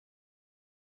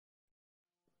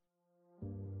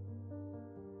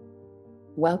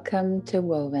Welcome to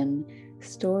Woven,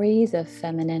 Stories of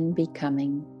Feminine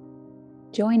Becoming.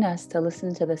 Join us to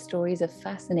listen to the stories of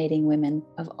fascinating women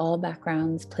of all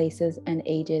backgrounds, places, and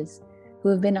ages who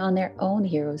have been on their own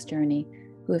hero's journey,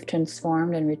 who have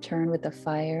transformed and returned with a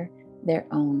fire their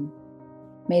own.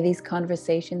 May these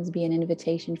conversations be an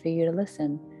invitation for you to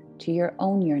listen to your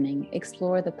own yearning,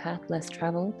 explore the path less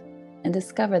traveled, and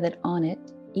discover that on it,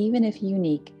 even if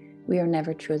unique, we are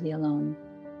never truly alone.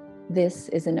 This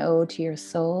is an ode to your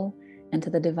soul and to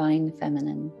the divine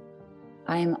feminine.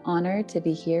 I am honored to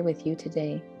be here with you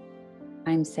today.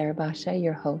 I'm Sarah Basha,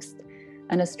 your host,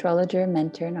 an astrologer,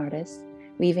 mentor, and artist,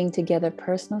 weaving together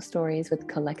personal stories with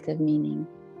collective meaning.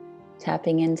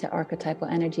 Tapping into archetypal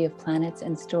energy of planets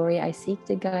and story, I seek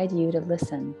to guide you to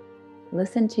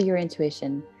listen to your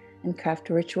intuition, and craft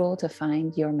ritual to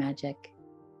find your magic.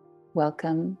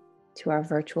 Welcome to our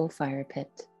virtual fire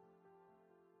pit.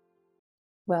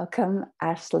 Welcome,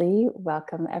 Ashley.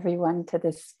 Welcome, everyone, to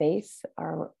this space,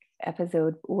 our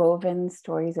episode, Woven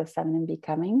Stories of Feminine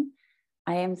Becoming.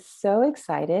 I am so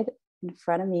excited. In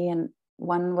front of me, and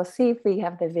we'll see if we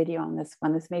have the video on this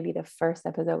one. This may be the first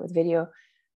episode with video,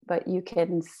 but you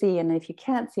can see, and if you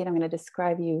can't see it, I'm going to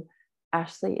describe you.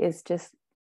 Ashley is just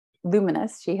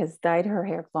luminous. She has dyed her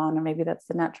hair blonde, or maybe that's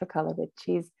the natural color, but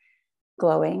she's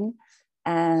glowing.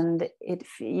 And it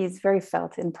is very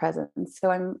felt in presence.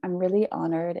 So I'm really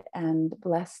honored and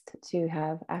blessed to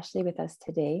have Ashley with us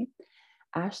today.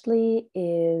 Ashley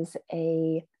is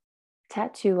a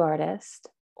tattoo artist,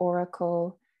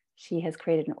 oracle. She has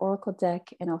created an oracle deck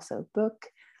and also a book,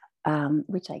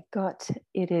 which I got.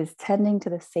 It is Tending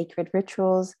to the Sacred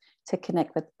Rituals to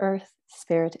Connect with Earth,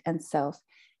 Spirit, and Self.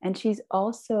 And she's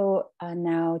also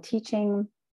now teaching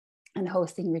and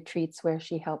hosting retreats where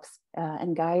she helps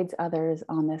and guides others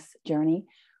on this journey,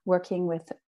 working with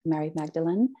Marie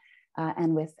Magdalene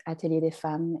and with Atelier des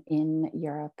Femmes in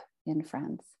Europe, in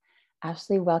France.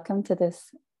 Ashley, welcome to this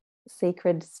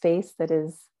sacred space that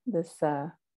is this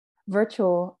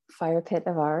virtual fire pit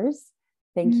of ours.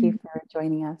 Thank you for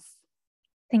joining us.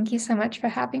 Thank you so much for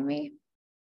having me.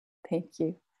 Thank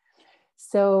you.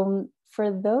 So for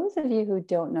those of you who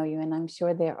don't know you, and I'm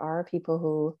sure there are people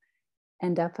who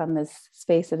end up on this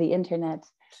space of the internet,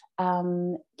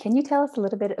 can you tell us a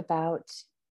little bit about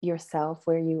yourself,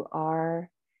 where you are,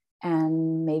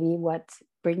 and maybe what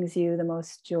brings you the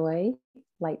most joy,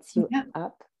 lights you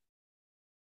up?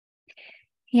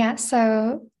 Yeah,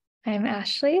 so I'm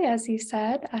Ashley, as you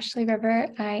said, Ashley River.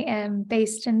 I am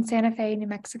based in Santa Fe, New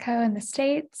Mexico in the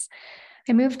States.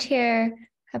 I moved here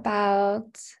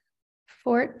about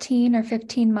 14 or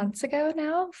 15 months ago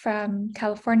now from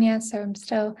California, so I'm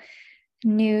still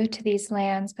new to these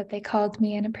lands, but they called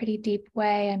me in a pretty deep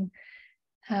way, and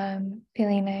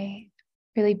feeling a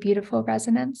really beautiful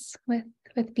resonance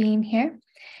with being here.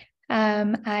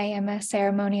 I am a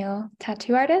ceremonial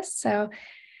tattoo artist, so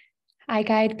I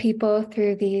guide people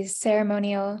through these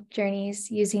ceremonial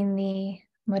journeys using the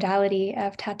modality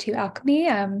of tattoo alchemy,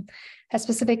 a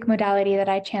specific modality that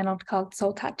I channeled called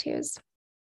soul tattoos.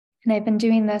 And I've been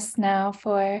doing this now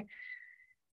for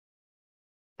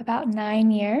about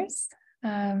 9 years.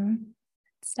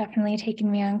 It's definitely taken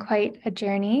me on quite a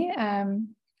journey.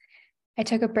 I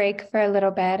took a break for a little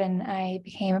bit and I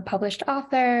became a published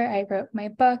author. I wrote my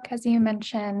book, as you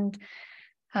mentioned,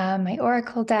 my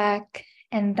oracle deck,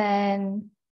 and then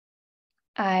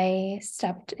I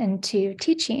stepped into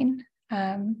teaching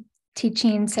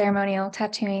ceremonial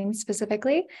tattooing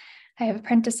specifically. I have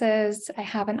apprentices. I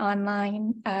have an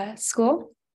online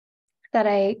school that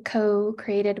I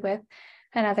co-created with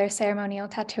another ceremonial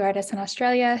tattoo artist in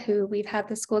Australia, who we've had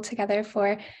the school together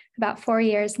for about 4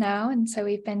 years now. And so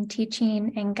we've been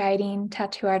teaching and guiding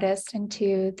tattoo artists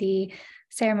into the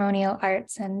ceremonial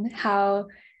arts and how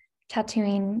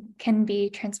tattooing can be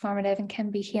transformative and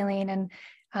can be healing,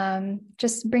 and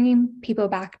just bringing people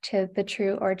back to the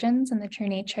true origins and the true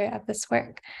nature of this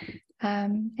work.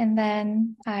 And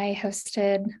then I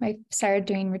started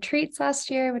doing retreats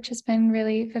last year, which has been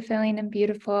really fulfilling and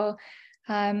beautiful.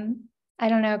 I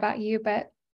don't know about you,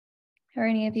 or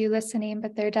any of you listening,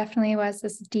 but there definitely was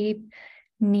this deep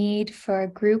need for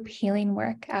group healing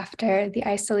work after the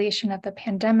isolation of the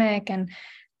pandemic. And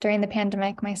during the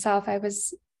pandemic myself, I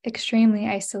was extremely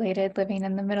isolated, living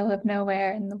in the middle of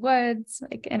nowhere in the woods,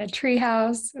 like in a tree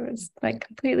house. It was like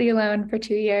completely alone for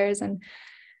 2 years.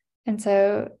 And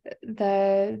so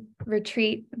the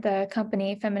retreat, the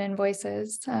company Feminine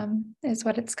Voices is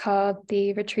what it's called.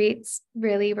 The retreats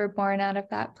really were born out of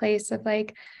that place of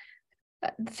like,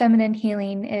 feminine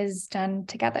healing is done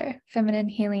together. Feminine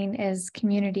healing is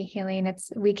community healing.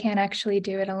 We can't actually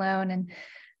do it alone.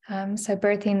 So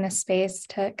birthing this space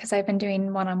because I've been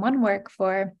doing one-on-one work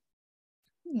for,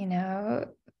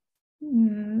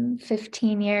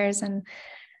 15 years, and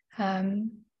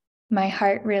my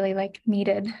heart really like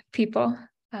needed people.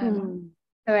 So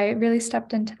I really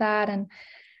stepped into that,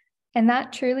 and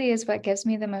that truly is what gives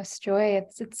me the most joy.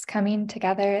 It's coming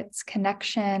together, it's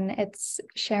connection, it's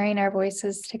sharing our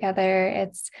voices together,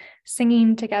 it's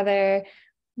singing together,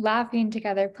 laughing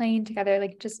together, playing together,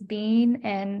 like just being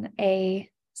in a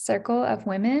circle of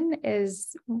women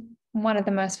is one of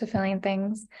the most fulfilling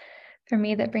things for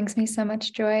me that brings me so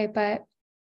much joy. But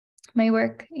my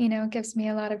work, gives me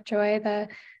a lot of joy, the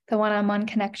one-on-one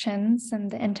connections and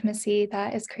the intimacy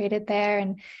that is created there,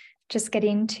 and just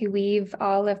getting to weave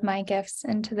all of my gifts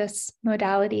into this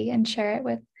modality and share it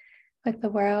with the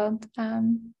world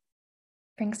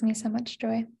brings me so much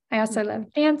joy. I also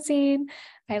love dancing.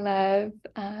 I love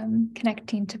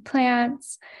connecting to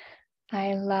plants.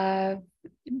 I love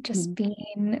just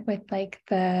being with like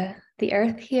the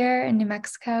earth here in New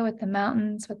Mexico, with the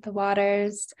mountains, with the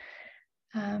waters.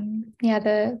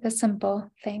 The simple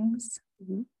things.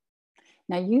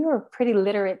 Now, you are pretty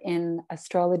literate in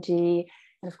astrology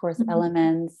and, of course,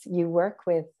 elements. You work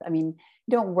with, you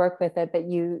don't work with it, but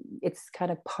it's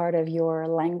kind of part of your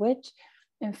language.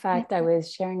 In fact, I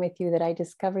was sharing with you that I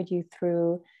discovered you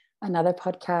through another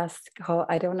podcast called,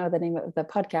 I don't know the name of the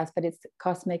podcast, but it's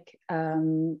Cosmic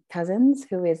Cousins,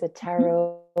 who is a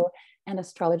tarot and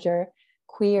astrologer,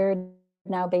 queer,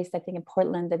 now based, I think, in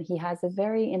Portland. And he has a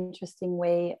very interesting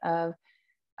way of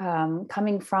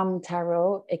coming from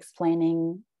tarot,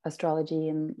 explaining astrology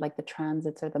and like the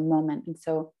transits or the moment. And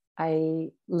so I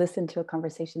listened to a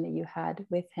conversation that you had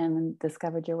with him and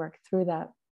discovered your work through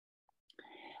that.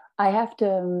 I have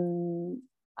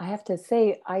to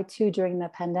say, I too, during the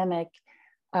pandemic,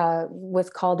 was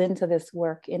called into this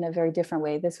work in a very different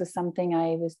way. This was something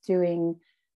I was doing,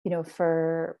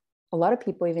 for a lot of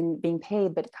people, even being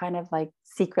paid, but kind of like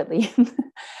secretly.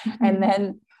 And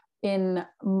then in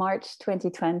March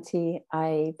 2020,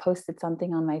 I posted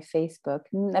something on my Facebook.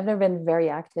 I've never been very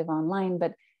active online,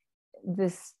 but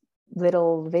this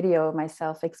little video of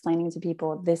myself explaining to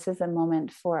people, this is a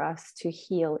moment for us to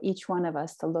heal, each one of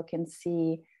us to look and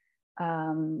see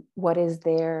what is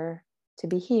there to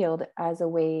be healed as a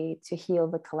way to heal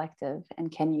the collective.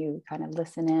 And can you kind of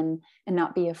listen in and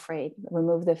not be afraid,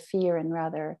 remove the fear, and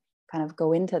rather kind of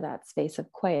go into that space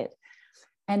of quiet.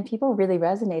 And people really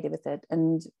resonated with it.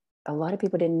 And a lot of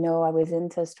people didn't know I was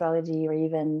into astrology or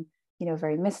even,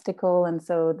 very mystical. And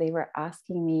so they were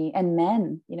asking me, and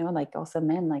men, like also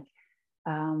men, like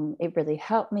it really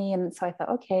helped me. And so I thought,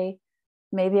 okay,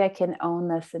 maybe I can own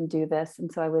this and do this.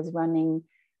 And so I was running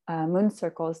moon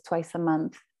circles twice a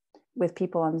month with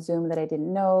people on Zoom that I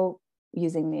didn't know,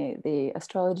 using the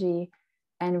astrology,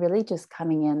 and really just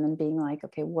coming in and being like,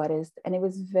 okay, and it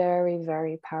was very,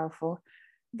 very powerful.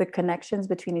 The connections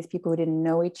between these people who didn't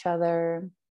know each other,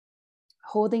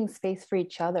 holding space for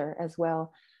each other as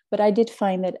well. But I did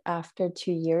find that after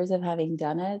 2 years of having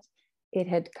done it, it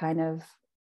had kind of,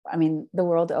 the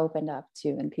world opened up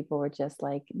too, and people were just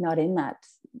like not in that.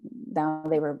 Now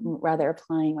they were rather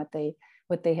applying what they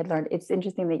had learned. It's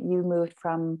interesting that you moved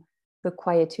from the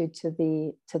quietude to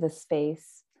the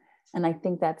space. And I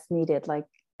think that's needed. Like,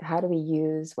 how do we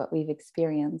use what we've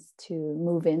experienced to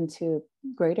move into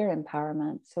greater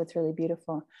empowerment? So it's really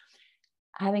beautiful.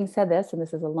 Having said this, and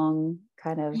this is a long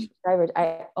kind of diverge,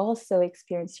 I also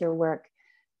experienced your work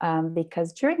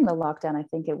because during the lockdown, I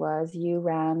think it was, you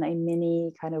ran a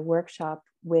mini kind of workshop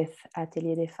with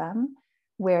Atelier des Femmes,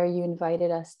 where you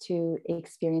invited us to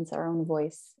experience our own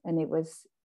voice. And it was,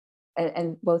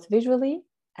 and both visually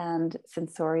and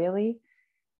sensorially.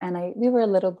 And we were a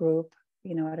little group, I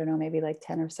don't know, maybe like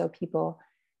 10 or so people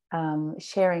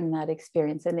sharing that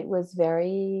experience. And it was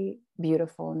very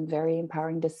beautiful and very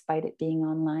empowering, despite it being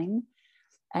online.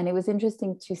 And it was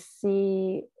interesting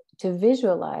to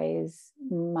visualize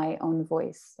my own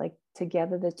voice. Like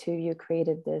together, the two of you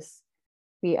created this.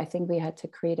 I think we had to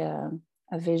create a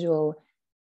visual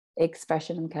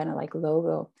expression and kind of like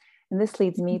logo. And this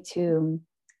leads me to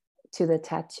the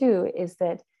tattoo, is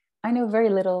that I know very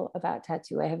little about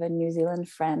tattoo. I have a New Zealand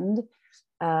friend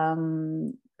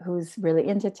who's really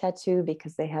into tattoo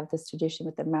because they have this tradition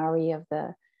with the Maori of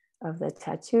the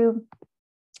tattoo.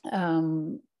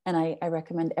 And I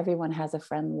recommend everyone has a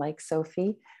friend like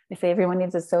Sophie. I say everyone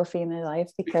needs a Sophie in their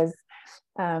life because,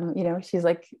 she's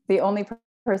like the only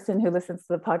person who listens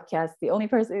to the podcast, the only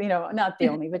person, not the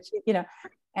only, but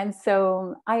And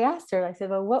so I asked her, I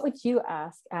said, well, what would you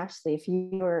ask Ashley if you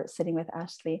were sitting with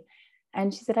Ashley?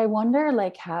 And she said, I wonder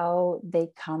like how they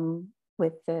come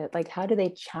with how do they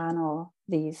channel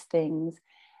these things?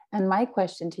 And my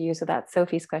question to you, so that's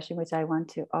Sophie's question, which I want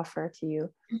to offer to you.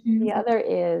 Mm-hmm. The other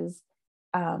is,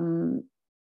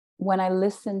 when I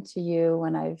listen to you,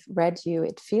 when I've read you,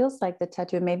 it feels like the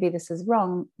tattoo, maybe this is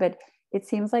wrong, but it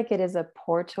seems like it is a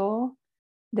portal.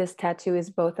 This tattoo is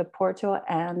both a portal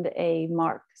and a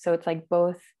mark. So it's like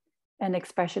both an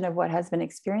expression of what has been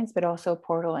experienced, but also a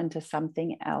portal into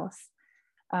something else.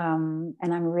 And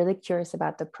I'm really curious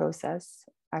about the process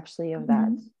actually of that.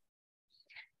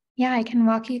 Yeah, I can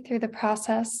walk you through the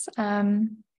process.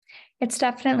 It's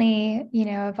definitely,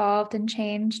 evolved and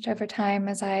changed over time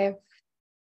as I've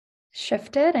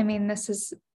shifted. I mean, this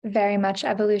is very much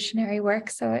evolutionary work,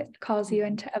 so it calls you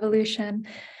into evolution.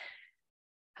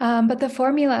 But the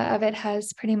formula of it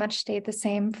has pretty much stayed the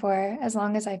same for as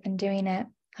long as I've been doing it,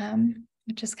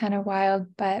 which is kind of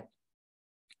wild. But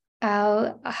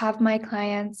I'll have my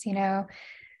clients,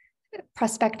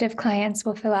 prospective clients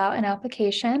will fill out an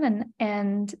application,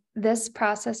 and this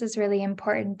process is really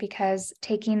important because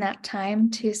taking that time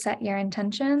to set your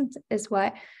intentions is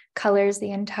what colors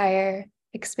the entire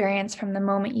experience from the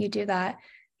moment you do that,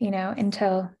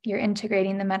 until you're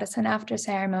integrating the medicine after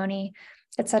ceremony.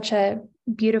 It's such a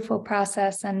beautiful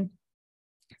process, and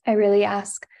I really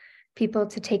ask people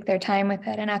to take their time with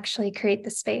it and actually create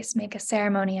the space, make a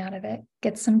ceremony out of it,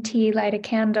 get some tea, light a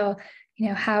candle.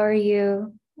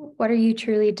 What are you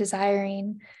truly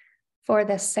desiring for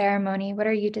this ceremony? What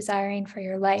are you desiring for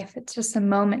your life? It's just a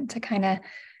moment to kind of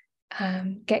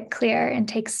get clear and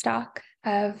take stock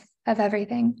of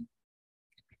everything.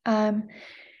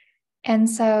 And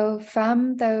so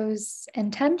from those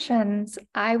intentions,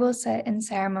 I will sit in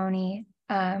ceremony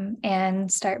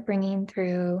and start bringing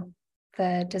through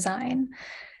the design.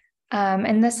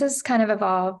 And this has kind of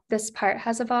evolved. This part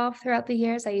has evolved throughout the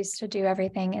years. I used to do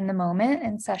everything in the moment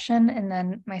in session, and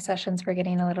then my sessions were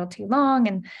getting a little too long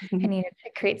and I needed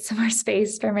to create some more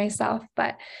space for myself.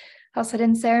 But I'll sit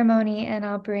in ceremony and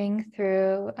I'll bring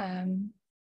through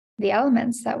the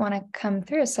elements that want to come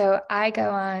through. So I go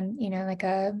on, like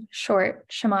a short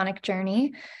shamanic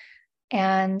journey,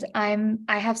 and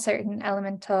I have certain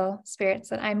elemental spirits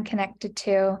that I'm connected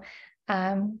to,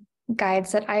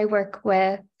 guides that I work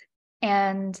with.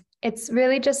 And it's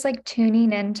really just like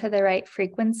tuning into the right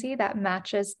frequency that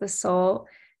matches the soul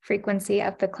frequency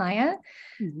of the client.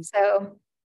 Mm-hmm. So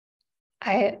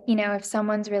if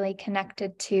someone's really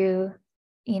connected to,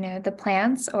 the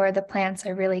plants, or the plants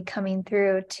are really coming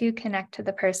through to connect to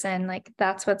the person, like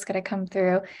that's what's going to come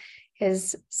through,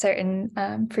 is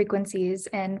certain frequencies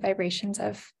and vibrations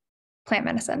of plant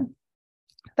medicine.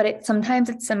 But sometimes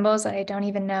it's symbols that I don't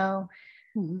even know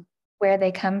where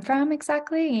they come from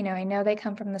exactly. I know they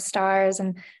come from the stars,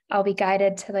 and I'll be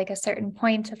guided to like a certain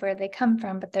point of where they come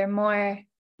from, but they're more,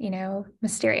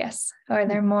 mysterious, or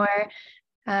they're more,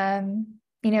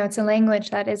 it's a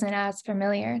language that isn't as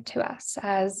familiar to us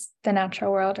as the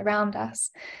natural world around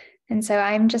us. And so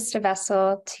I'm just a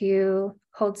vessel to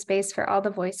hold space for all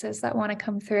the voices that want to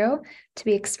come through to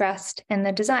be expressed in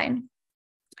the design.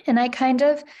 And I kind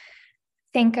of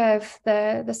think of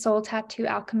the soul tattoo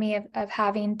alchemy of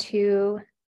having two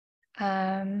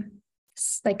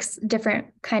like different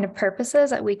kind of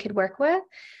purposes that we could work with.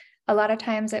 A lot of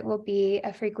times it will be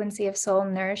a frequency of soul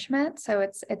nourishment. So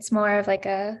it's more of like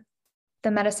the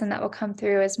medicine that will come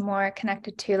through is more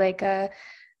connected to like a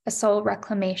soul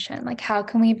reclamation. Like, how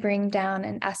can we bring down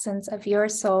an essence of your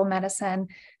soul medicine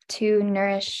to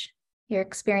nourish your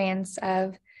experience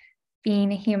of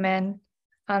being a human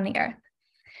on the earth?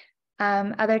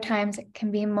 Other times it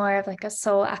can be more of like a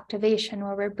soul activation,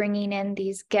 where we're bringing in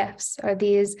these gifts, or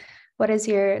what is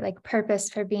your like purpose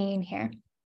for being here?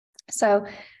 So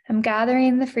I'm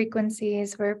gathering the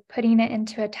frequencies, we're putting it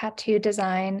into a tattoo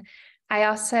design. I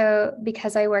also,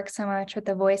 because I work so much with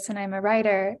the voice and I'm a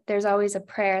writer, there's always a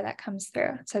prayer that comes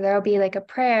through. So there'll be like a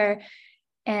prayer,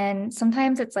 and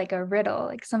sometimes it's like a riddle.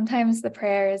 Like sometimes the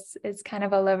prayer is kind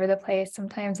of all over the place.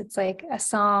 Sometimes it's like a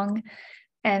song,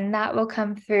 and that will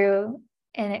come through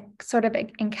and it sort of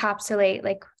encapsulate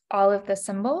like all of the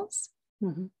symbols.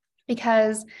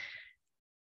 Because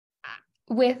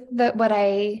with what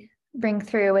I bring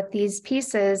through with these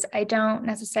pieces, I don't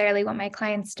necessarily want my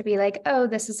clients to be like, oh,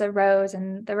 this is a rose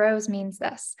and the rose means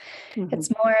this.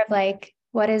 It's more of like,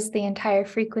 what is the entire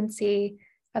frequency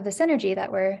of this energy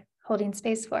that we're holding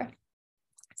space for?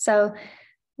 So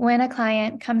when a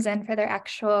client comes in for their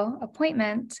actual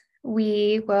appointment,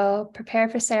 we will prepare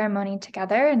for ceremony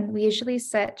together, and we usually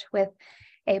sit with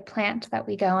a plant that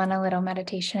we go on a little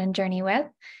meditation journey with.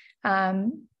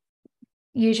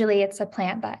 Usually it's a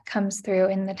plant that comes through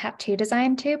in the tattoo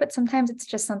design too, but sometimes it's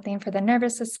just something for the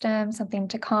nervous system, something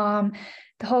to calm.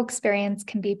 The whole experience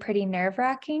can be pretty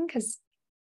nerve-wracking because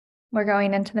we're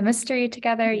going into the mystery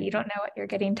together. You don't know what you're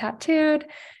getting tattooed.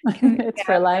 It's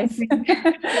for life.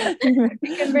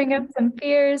 We can bring up some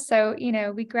fears. So,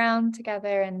 we ground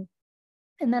together, and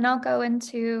then I'll go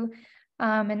into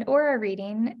an aura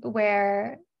reading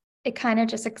where it kind of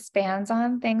just expands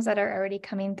on things that are already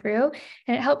coming through.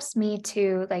 And it helps me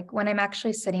to, like, when I'm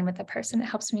actually sitting with a person, it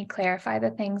helps me clarify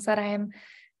the things that I'm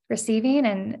receiving,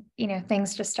 and,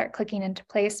 things just start clicking into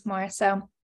place more. So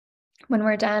when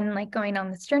we're done, like, going on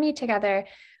this journey together,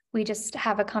 we just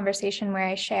have a conversation where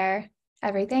I share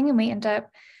everything, and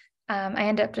I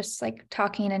end up just like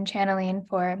talking and channeling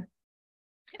for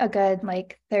a good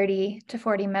like 30 to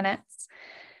 40 minutes.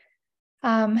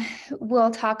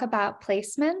 We'll talk about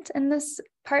placement in this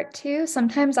part too.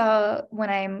 Sometimes when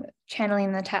I'm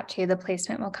channeling the tattoo, the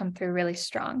placement will come through really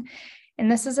strong.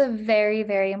 And this is a very,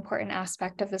 very important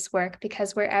aspect of this work,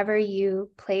 because wherever you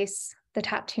place the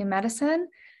tattoo medicine,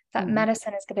 that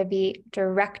medicine is going to be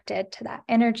directed to that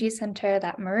energy center,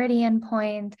 that meridian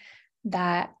point,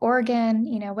 that organ,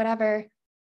 whatever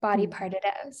body part it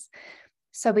is.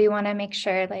 So we want to make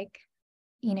sure, like,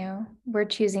 we're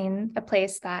choosing a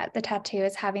place that the tattoo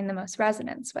is having the most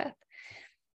resonance with.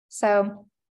 So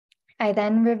I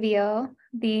then reveal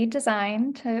the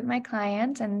design to my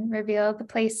client and reveal the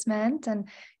placement. And,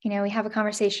 we have a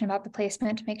conversation about the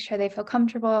placement to make sure they feel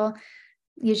comfortable.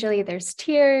 Usually there's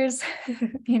tears,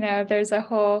 there's a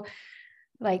whole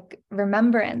like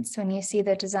remembrance when you see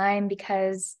the design,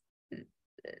 because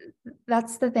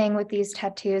that's the thing with these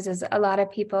tattoos is a lot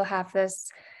of people have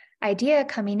this idea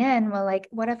coming in, well, like,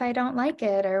 what if I don't like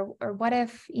it? Or what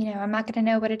if, I'm not going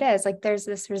to know what it is? Like, there's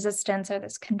this resistance or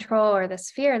this control or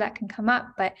this fear that can come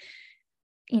up. But,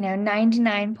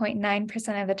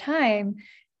 99.9% of the time,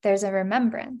 there's a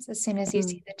remembrance as soon as you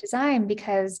see the design,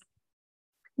 because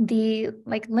the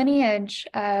like lineage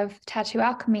of tattoo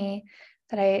alchemy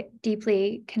that I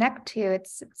deeply connect to,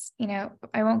 it's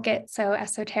I won't get so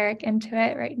esoteric into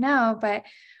it right now, but,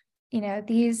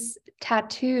 these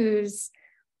tattoos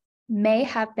may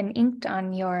have been inked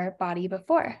on your body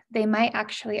before. They might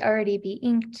actually already be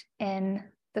inked in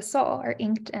the soul or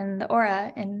inked in the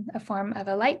aura in a form of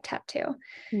a light tattoo.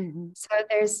 So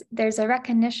there's a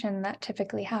recognition that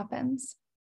typically happens.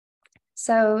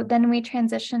 So then we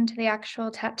transition to the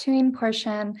actual tattooing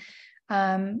portion.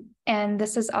 And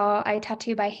this is all, I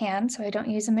tattoo by hand, so I don't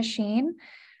use a machine.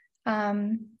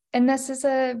 And this is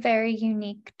a very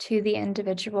unique to the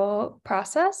individual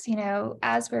process.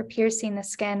 As we're piercing the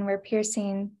skin, we're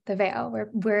piercing the veil.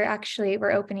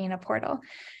 We're opening a portal.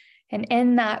 And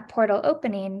in that portal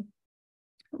opening,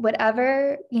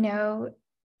 whatever,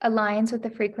 aligns with the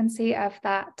frequency of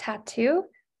that tattoo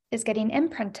is getting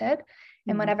imprinted.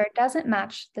 And whatever doesn't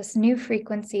match this new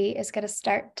frequency is going to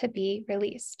start to be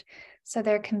released. So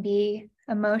there can be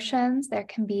emotions, there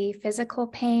can be physical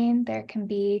pain, there can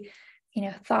be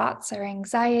thoughts or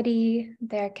anxiety,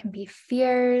 there can be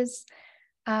fears.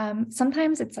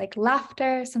 Sometimes it's like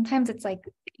laughter. Sometimes it's like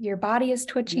your body is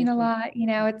twitching a lot.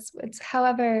 It's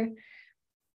however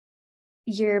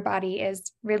your body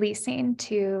is releasing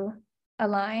to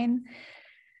align.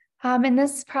 And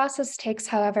this process takes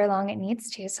however long it needs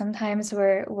to. Sometimes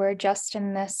we're just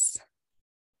in this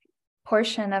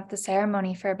portion of the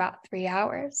ceremony for about 3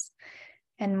 hours.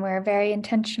 And we're very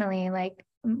intentionally like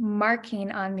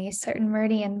marking on these certain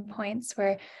meridian points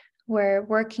where we're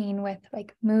working with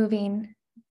like moving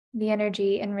the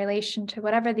energy in relation to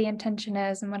whatever the intention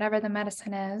is and whatever the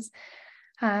medicine is.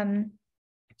 And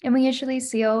we usually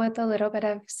seal with a little bit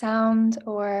of sound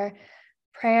or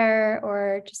prayer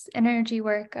or just energy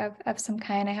work of some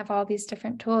kind. I have all these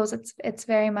different tools. It's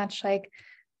very much like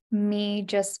me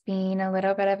just being a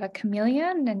little bit of a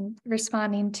chameleon and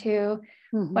responding to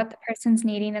what the person's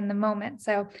needing in the moment.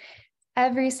 So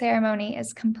every ceremony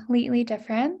is completely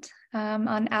different.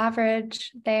 On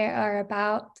average, they are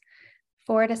about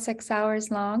 4 to 6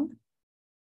 hours long.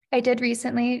 I did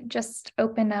recently just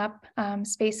open up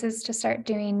spaces to start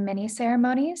doing mini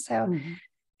ceremonies. So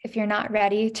if you're not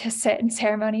ready to sit in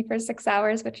ceremony for 6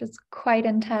 hours, which is quite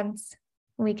intense,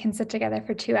 we can sit together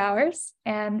for 2 hours.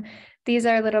 And these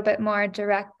are a little bit more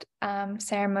direct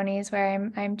ceremonies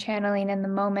where I'm channeling in the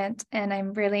moment and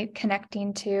I'm really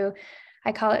connecting to,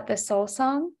 I call it the soul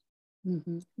song.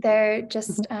 They're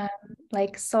just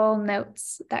like soul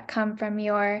notes that come from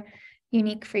your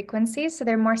unique frequencies. So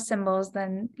they're more symbols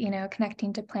than,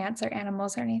 connecting to plants or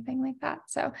animals or anything like that.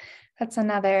 So that's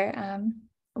another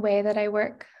way that I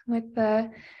work with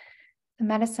the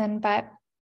medicine. But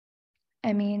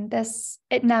I mean,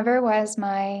 it never was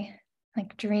my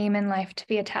like dream in life to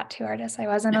be a tattoo artist. I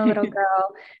wasn't a little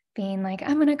girl being like,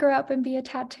 I'm going to grow up and be a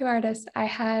tattoo artist. I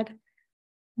had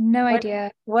no What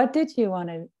idea. what did you want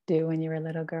to do when you were a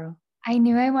little girl? I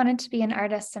knew I wanted to be an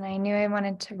artist and I knew I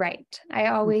wanted to write. I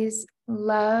always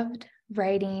loved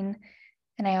writing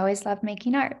and I always loved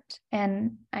making art.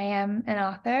 And I am an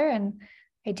author and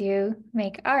I do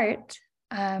make art.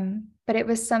 But it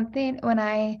was something when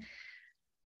I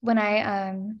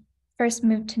first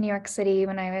moved to New York City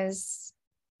when I was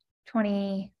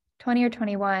 20 or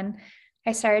 21,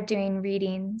 I started doing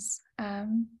readings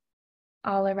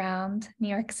all around New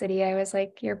York City. I was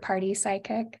like your party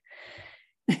psychic.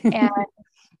 And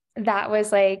that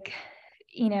was like,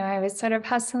 I was sort of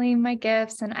hustling my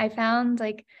gifts. And I found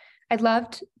like I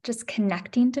loved just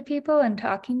connecting to people and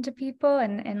talking to people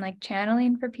and like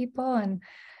channeling for people. And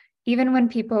even when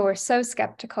people were so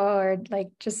skeptical or like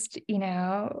just,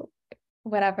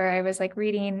 whatever, I was like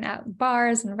reading at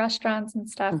bars and restaurants and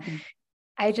stuff. Mm-hmm.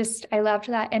 I loved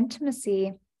that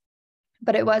intimacy.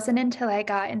 But it wasn't until I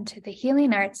got into the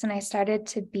healing arts and I started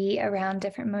to be around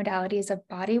different modalities of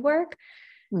body work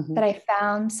Mm-hmm. that I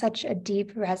found such a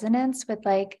deep resonance with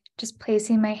like just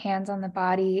placing my hands on the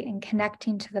body and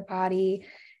connecting to the body.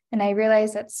 And I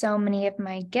realized that so many of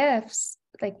my gifts,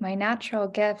 like my natural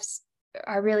gifts,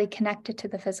 are really connected to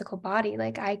the physical body.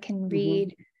 Like I can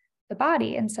read the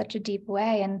body in such a deep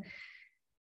way.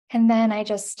 And then I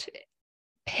just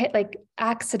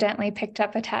accidentally picked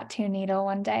up a tattoo needle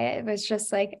one day. It was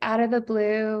just like out of the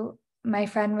blue. My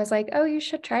friend was like, "Oh, you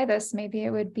should try this. Maybe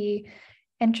it would be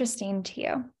interesting to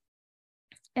you."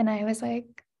 And I was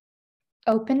like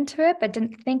open to it, but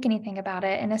didn't think anything about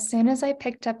it. And as soon as I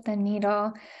picked up the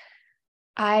needle,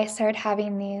 I started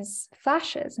having these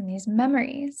flashes and these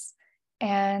memories.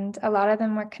 And a lot of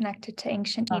them were connected to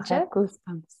ancient I have Egypt.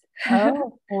 goosebumps.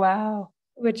 Oh, wow.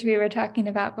 Which we were talking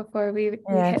about before we hit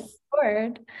Yes.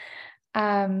 record.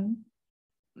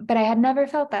 But I had never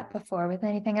felt that before with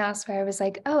anything else where I was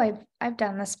like, oh, I've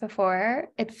done this before.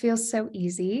 It feels so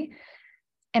easy.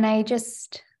 And I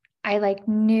like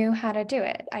knew how to do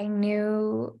it. I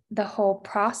knew the whole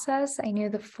process. I knew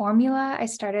the formula. I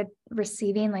started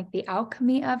receiving like the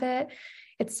alchemy of it.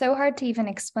 It's so hard to even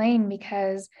explain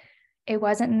because it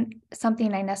wasn't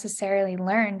something I necessarily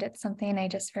learned. It's something I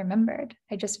just remembered.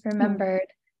 I just remembered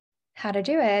how to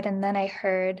do it. And then I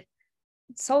heard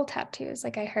soul tattoos.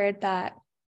 Like I heard that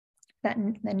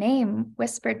the name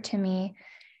whispered to me.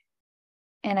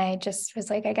 And I just was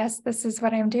like, I guess this is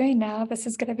what I'm doing now. This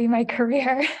is going to be my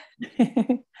career.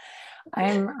 I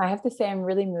have to say I'm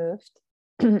really moved.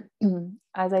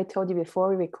 As I told you before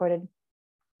we recorded,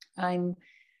 I'm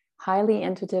highly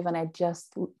intuitive and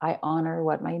I honor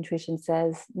what my intuition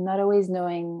says, not always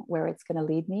knowing where it's going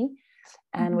to lead me.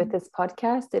 And with this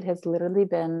podcast, it has literally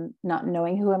been not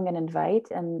knowing who I'm going to invite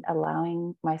and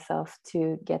allowing myself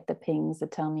to get the pings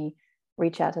that tell me,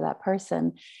 reach out to that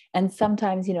person. And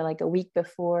sometimes, like a week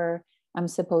before I'm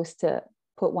supposed to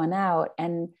put one out,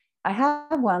 and I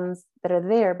have ones that are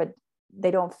there, but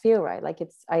they don't feel right. Like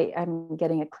I'm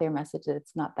getting a clear message that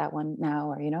it's not that one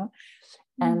now, or.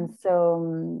 And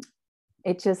so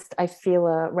I feel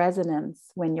a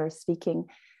resonance when you're speaking.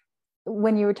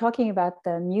 When you were talking about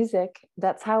the music,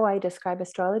 that's how I describe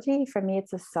astrology. For me,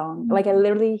 it's a song. Like I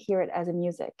literally hear it as a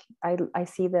music. I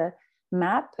see the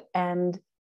map and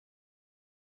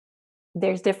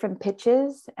there's different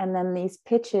pitches, and then these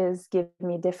pitches give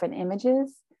me different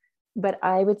images. But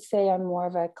I would say I'm more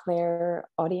of a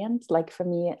clairaudient. Like for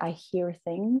me, I hear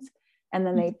things and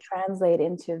then they translate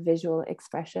into visual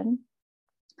expression.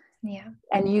 Yeah.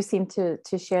 And you seem to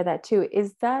share that too.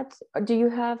 Do you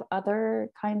have other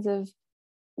kinds of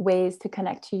ways to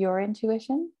connect to your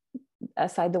intuition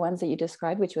aside the ones that you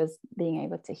described, which was being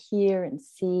able to hear and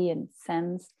see and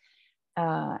sense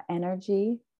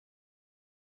energy?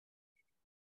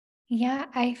 Yeah,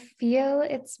 I feel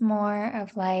it's more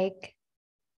of like,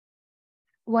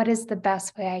 what is the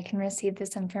best way I can receive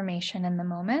this information in the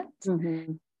moment?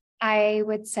 I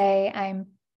would say I'm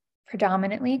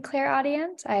predominantly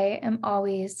clairaudient. I am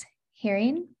always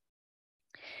hearing.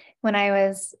 When I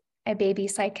was a baby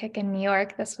psychic in New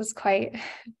York, this was quite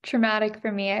traumatic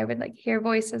for me. I would like hear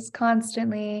voices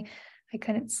constantly. I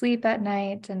couldn't sleep at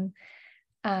night. And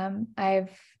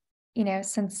I've,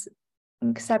 since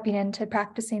stepping into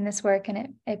practicing this work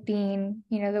and it being,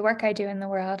 the work I do in the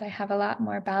world, I have a lot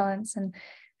more balance. And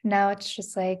now it's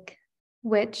just like,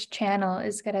 which channel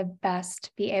is going to best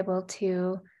be able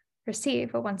to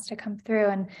receive what wants to come through.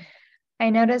 And I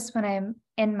notice when I'm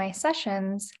in my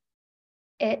sessions,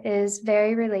 it is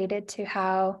very related to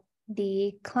how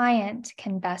the client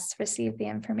can best receive the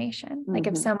information. Like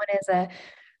if someone is a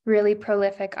really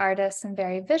prolific artist and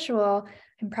very visual,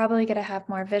 I'm probably going to have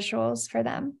more visuals for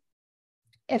them.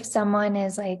 if someone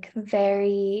is like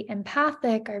very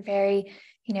empathic or very,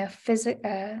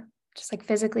 just like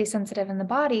physically sensitive in the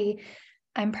body,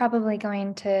 I'm probably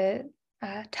going to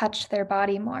touch their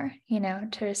body more,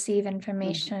 to receive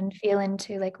information, feel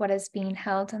into like what is being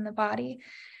held in the body.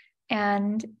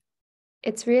 And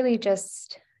it's really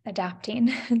just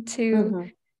adapting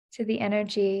to the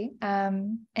energy.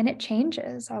 And it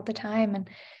changes all the time. And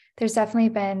there's definitely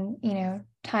been,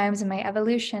 times in my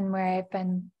evolution where I've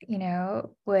been,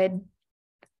 would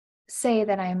say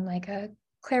that I'm like a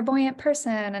clairvoyant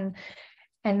person,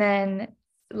 and then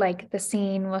like the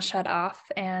scene will shut off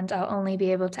and I'll only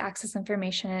be able to access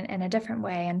information in a different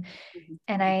way.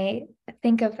 And I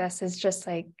think of this as just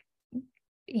like,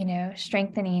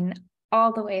 strengthening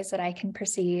all the ways that I can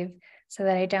perceive so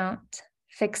that I don't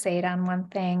fixate on one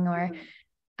thing or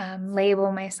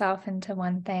label myself into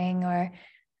one thing or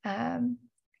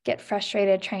get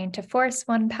frustrated trying to force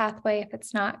one pathway if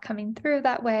it's not coming through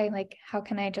that way. Like, how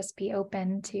can I just be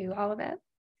open to all of it?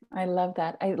 I love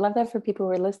that. I love that for people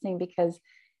who are listening, because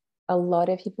a lot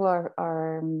of people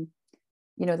are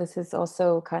this is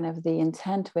also kind of the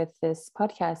intent with this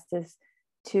podcast, is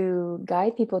to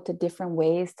guide people to different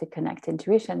ways to connect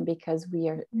intuition, because we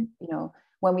are,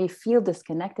 when we feel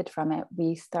disconnected from it,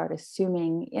 we start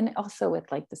assuming, and also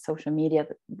with like the social media,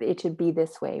 it should be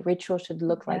this way, ritual should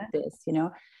look like this,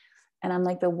 and I'm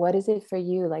like, but what is it for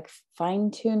you? Like,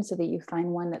 fine tune so that you find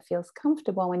one that feels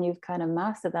comfortable. When you've kind of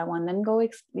mastered that one, then go,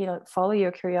 follow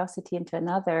your curiosity into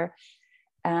another,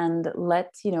 and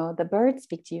let, the birds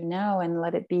speak to you now, and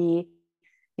let it be,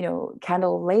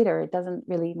 candle later. It doesn't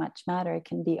really much matter. It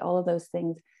can be all of those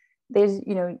things. There's,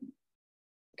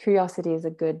 curiosity is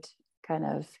a good kind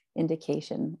of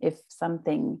indication. If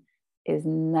something is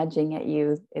nudging at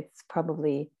you, it's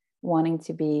probably wanting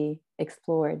to be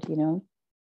explored,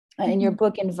 And your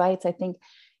book invites, I think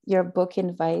your book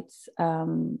invites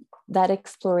that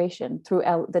exploration through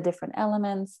the different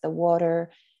elements, the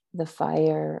water, the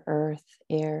fire, earth,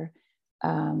 air.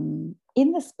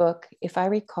 In this book, if I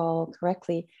recall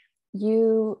correctly,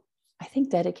 you, I think,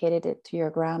 dedicated it to your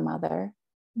grandmother,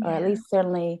 or at least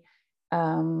certainly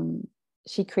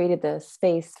she created the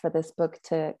space for this book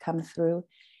to come through.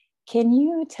 Can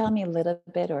you tell me a little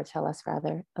bit, or tell us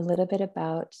rather, a little bit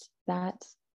about that?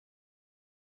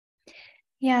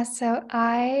 Yeah, so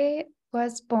I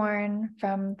was born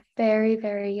from very,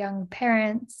 very young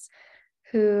parents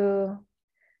who,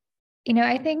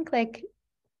 I think like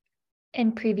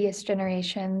in previous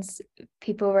generations,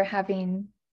 people were having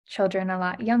children a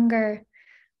lot younger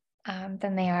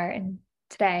than they are in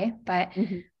today, but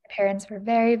parents were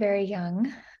very, very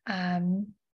young.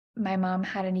 My mom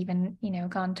hadn't even,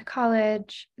 gone to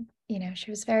college. She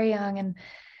was very young,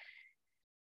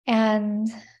 and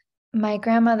my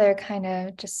grandmother kind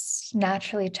of just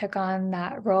naturally took on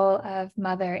that role of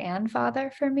mother and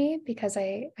father for me, because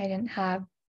I didn't have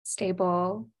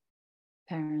stable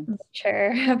Parents,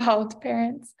 mature, evolved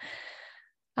parents.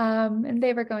 And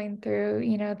they were going through,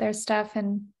 their stuff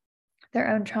and their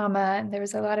own trauma, and there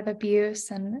was a lot of abuse.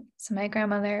 And so my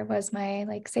grandmother was my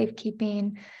like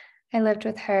safekeeping. I lived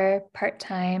with her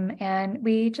part-time, and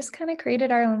we just kind of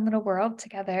created our own little world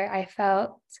together. I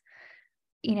felt,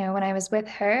 when I was with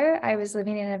her, I was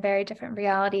living in a very different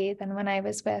reality than when I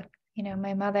was with,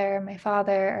 my mother, my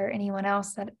father, or anyone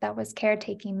else that was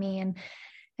caretaking me.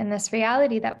 And this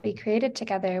reality that we created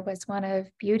together was one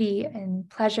of beauty and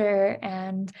pleasure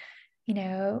and,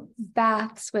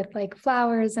 baths with like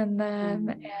flowers in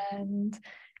them, and,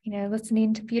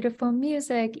 listening to beautiful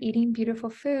music, eating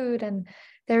beautiful food. And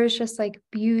there was just like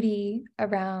beauty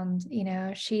around.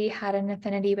 She had an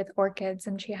affinity with orchids,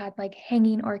 and she had like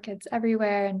hanging orchids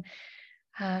everywhere.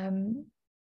 And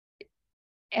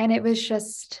it was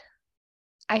just,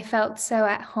 I felt so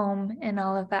at home in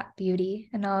all of that beauty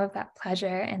and all of that pleasure.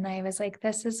 And I was like,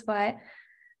 this is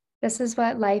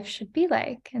what life should be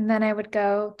like. And then I would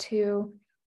go to,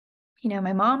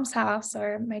 my mom's house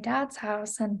or my dad's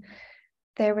house, and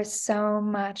there was so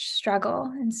much struggle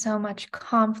and so much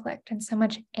conflict and so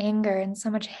much anger and so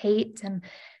much hate. And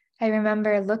I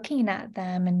remember looking at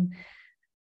them, and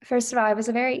first of all, I was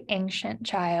a very ancient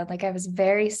child. Like, I was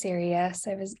very serious.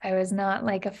 I was not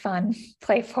like a fun,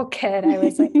 playful kid. I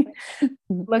was like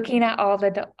looking at all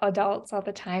the adults all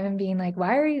the time and being like,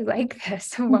 why are you like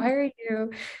this? Why are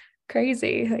you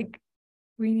crazy? Like,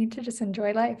 we need to just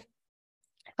enjoy life.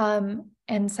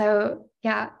 And so,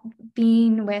 yeah,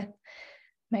 being with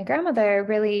my grandmother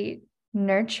really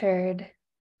nurtured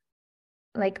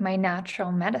like my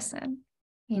natural medicine,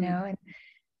 and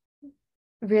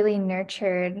really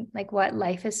nurtured like what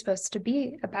life is supposed to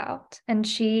be about. And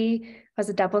she was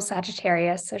a double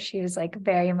Sagittarius, so she was like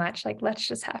very much like, let's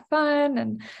just have fun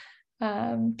and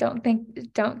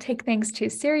don't take things too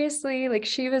seriously. Like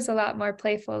she was a lot more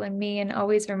playful than me and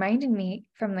always reminding me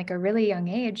from like a really young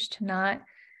age to not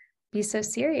be so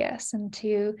serious and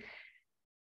to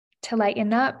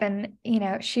lighten up. And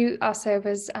she also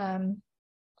was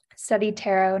studied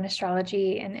tarot and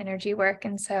astrology and energy work,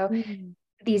 and so Mm.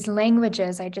 these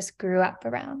languages I just grew up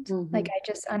around. Like Mm-hmm. I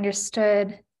just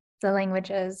understood the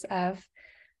languages of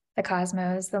the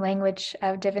cosmos, the language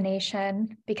of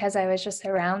divination, because I was just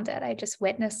around it. I just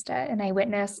witnessed it. And I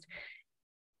witnessed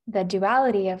the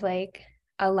duality of like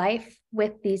a life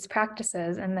with these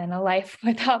practices and then a life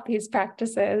without these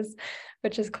practices,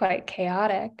 which is quite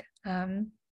chaotic.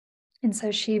 And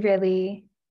so she really,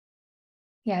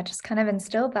 yeah, just kind of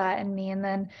instilled that in me. And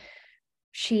then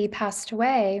she passed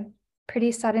away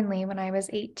pretty suddenly when I was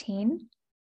 18.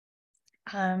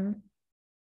 And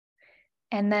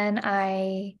then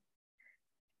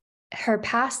her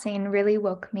passing really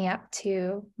woke me up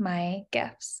to my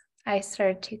gifts. I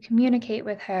started to communicate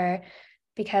with her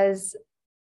because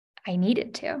I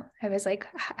needed to. I was like,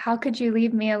 how could you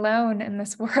leave me alone in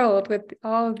this world with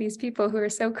all of these people who are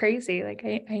so crazy? Like,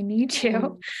 I need you.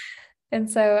 Mm. And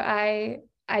so I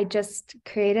just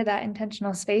created that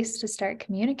intentional space to start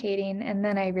communicating. And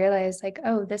then I realized like,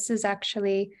 oh, this is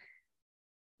actually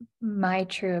my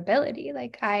true ability.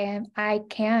 Like I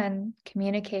can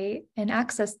communicate and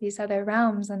access these other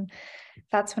realms. And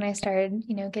that's when I started,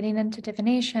 getting into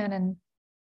divination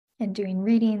and doing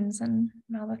readings and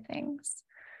all the things.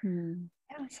 Mm.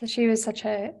 Yeah. So she was such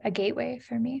a gateway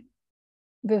for me.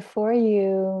 Before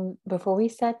we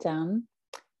sat down,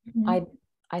 Mhm. I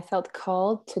I felt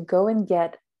called to go and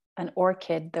get an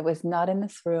orchid that was not in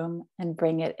this room and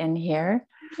bring it in here.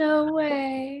 No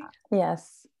way.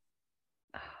 Yes.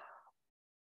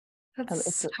 That's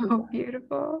It's, so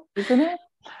beautiful. isn't it?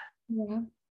 Yeah.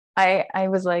 I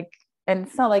was like, and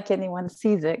it's not like anyone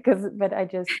sees it but I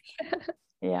just,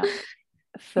 yeah.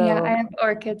 Yeah, I So, have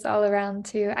orchids all around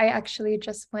too. I actually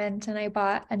just went and I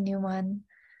bought a new one,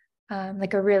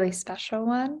 like a really special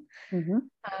one, mhm.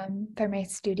 for my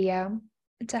studio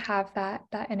to have that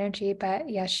energy. But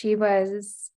yeah, she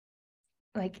was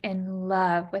like in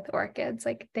love with orchids.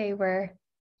 Like they were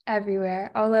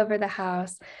everywhere, all over the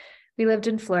house. We lived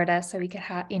in Florida, so we could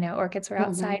have, orchids were Mhm.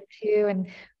 outside too, and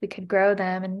we could grow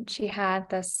them. And she had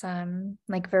this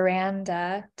like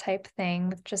veranda type thing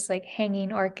with just like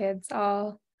hanging orchids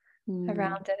all Mm.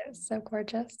 around it. It was so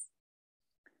gorgeous.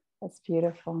 That's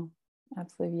beautiful.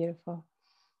 Absolutely beautiful.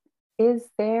 Is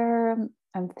there,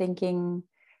 I'm thinking,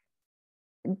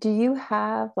 do you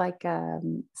have like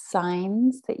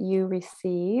signs that you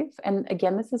receive? And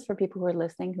again, this is for people who are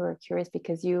listening who are curious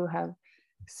because you have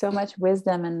so much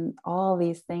wisdom and all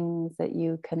these things that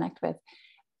you connect with.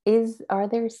 Are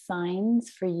there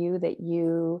signs for you that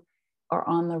you are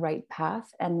on the right path?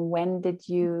 And when did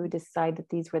you decide that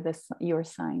these were your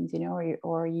signs,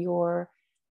 or your,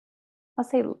 I'll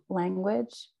say,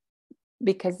 language?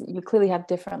 Because you clearly have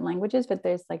different languages, but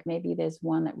there's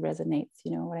one that resonates,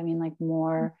 you know what I mean? Like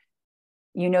more,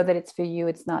 that it's for you,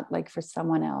 it's not like for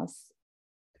someone else.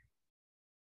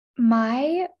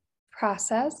 My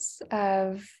process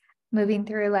of moving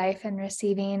through life and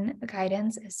receiving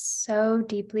guidance is so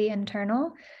deeply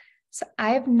internal. So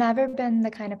I've never been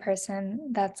the kind of person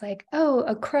that's like, oh,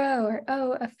 a crow or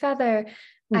oh, a feather.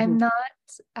 I'm Mm-hmm.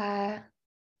 not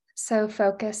so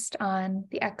focused on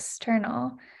the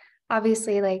external.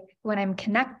 Obviously, like when I'm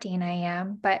connecting, I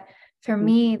am. But for Mm-hmm.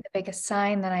 me, the biggest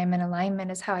sign that I'm in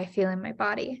alignment is how I feel in my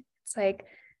body. It's like,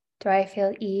 do I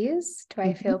feel ease? Do I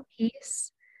Mm-hmm. feel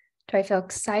peace? Do I feel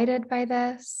excited by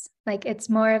this? Like it's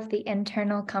more of the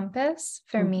internal compass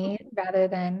for Mm-hmm. me rather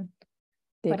than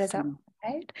The what is external.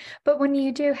 outside. But when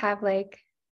you do have like,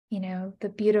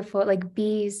 the beautiful, like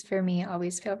bees for me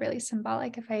always feel really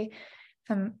symbolic if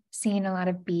I'm seeing a lot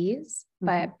of bees, Mm-hmm.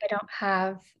 but I don't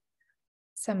have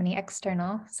so many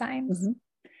external signs.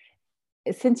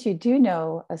 Mm-hmm. Since you do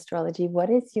know astrology, what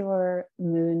is your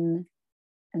moon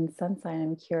and sun sign?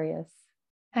 I'm curious.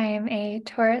 I am a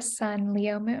Taurus Sun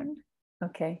Leo Moon.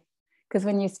 Okay. Because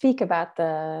when you speak about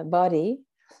the body,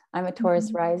 I'm a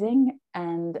Taurus Mhm. rising,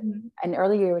 and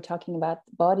earlier you were talking about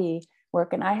body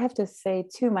work, and I have to say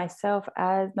to myself,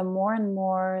 as the more and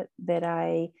more that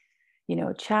I,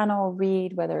 channel,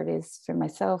 read, whether it is for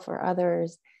myself or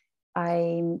others,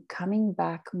 I'm coming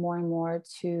back more and more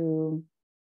to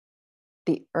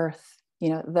the earth,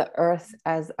 the earth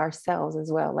as ourselves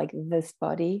as well, like this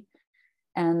body,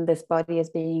 and this body as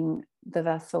being the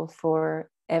vessel for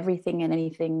everything and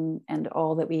anything and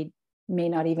all that we may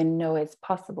not even know it's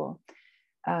possible.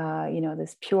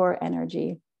 This pure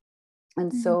energy.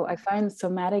 And so I find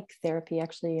somatic therapy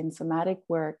actually, and somatic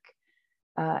work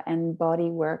and body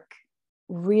work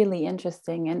really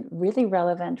interesting and really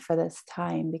relevant for this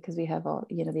time, because we have all,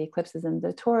 the eclipses in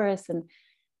the Taurus, and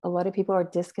a lot of people are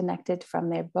disconnected from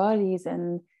their bodies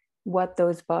and what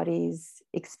those bodies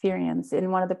experience. In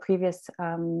one of the previous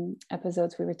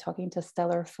episodes, we were talking to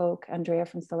Stellar Folk, Andrea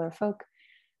from Stellar Folk,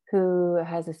 who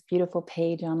has this beautiful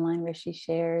page online where she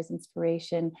shares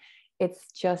inspiration.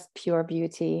 It's just pure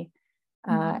beauty.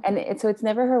 So it's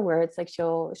never her words. Like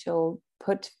she'll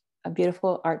put a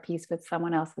beautiful art piece with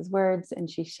someone else's words and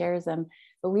she shares them.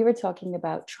 But we were talking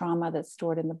about trauma that's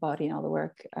stored in the body and all the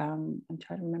work. I'm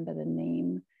trying to remember the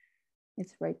name.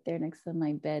 It's right there next to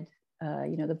my bed.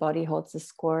 The body holds the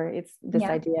score. It's this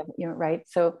idea of, right?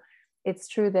 So it's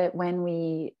true that when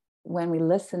we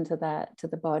listen to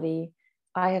the body,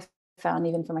 I have found,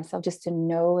 even for myself, just to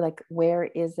know, like, where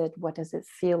is it? What does it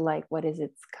feel like? What is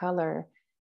its color?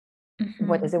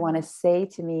 What does it want to say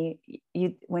to me?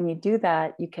 When you do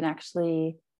that, you can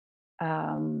actually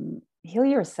heal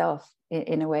yourself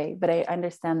in a way. But I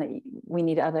understand that we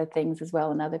need other things as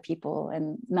well, and other people,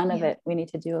 and none of it we need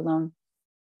to do alone.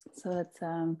 So it's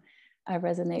I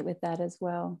resonate with that as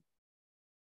well.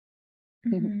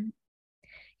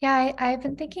 Yeah, I've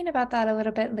been thinking about that a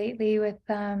little bit lately with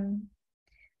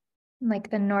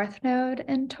like the North Node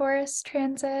in Taurus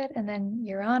transit, and then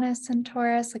Uranus in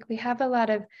Taurus. Like we have a lot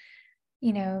of,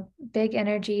 big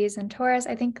energies in Taurus.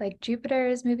 I think like Jupiter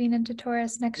is moving into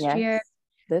Taurus next year.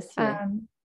 This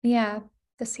year.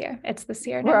 This year. It's this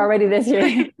year We're now. already this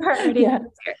year. We're already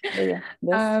this year.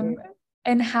 This year.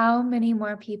 And how many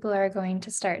more people are going to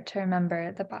start to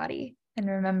remember the body and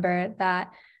remember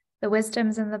that the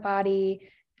wisdom's in the body,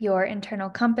 your internal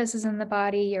compass is in the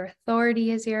body, your authority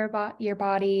is your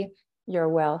body. Your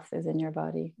wealth is in your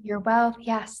body. Your wealth,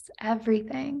 yes,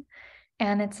 everything.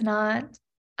 And it's not,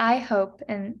 I hope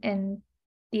in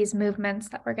these movements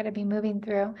that we're going to be moving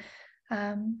through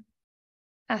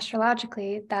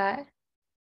astrologically, that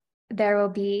there will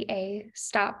be a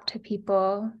stop to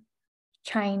people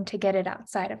trying to get it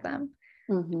outside of them,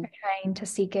 or trying to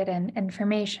seek it in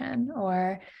information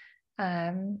or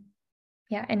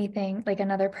anything like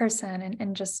another person,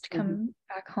 and just come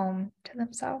back home to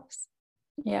themselves.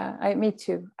 Yeah, me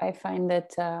too. I find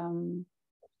that I'm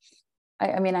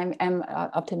an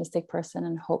optimistic person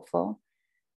and hopeful.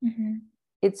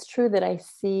 It's true that I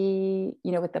see,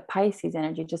 with the Pisces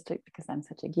energy, because I'm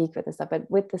such a geek with this stuff, but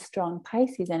with the strong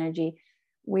Pisces energy,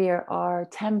 we are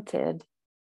tempted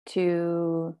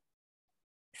to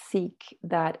seek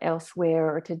that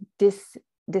elsewhere, or to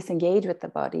disengage with the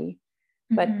body.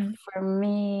 But for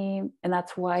me, and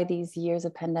that's why these years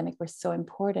of pandemic were so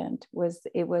important,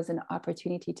 it was an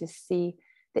opportunity to see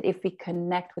that if we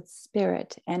connect with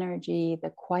spirit, energy, the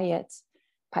quiet,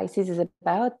 Pisces is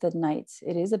about the night.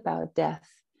 It is about death.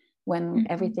 When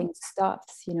everything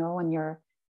stops, when you're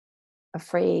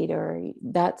afraid, or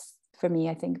that's, for me,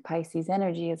 I think Pisces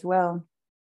energy as well.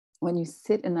 When you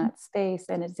sit in that space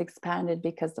and it's expanded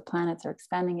because the planets are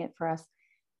expanding it for us,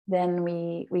 then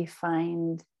we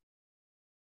find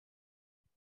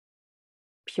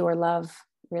pure love,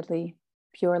 really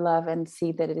pure love, and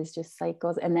see that it is just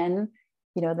cycles. And then,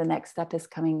 the next step is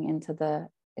coming into the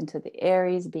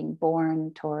Aries, being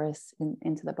born, Taurus,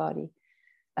 into the body.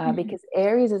 Because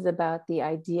Aries is about the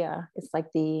idea. It's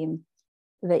like the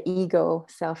ego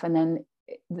self. And then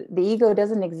the ego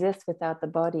doesn't exist without the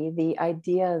body. The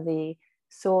idea, the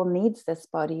soul needs this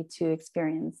body to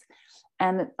experience.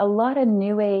 And a lot of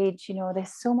new age,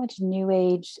 there's so much new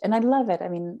age, and I love it. I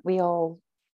mean, we all,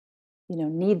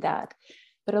 need that.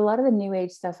 But a lot of the new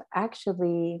age stuff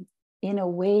actually, in a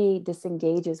way,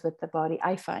 disengages with the body.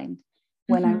 I find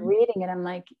when I'm reading it, I'm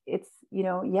like, it's,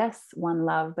 yes, one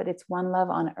love, but it's one love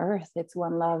on earth. It's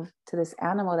one love to this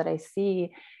animal that I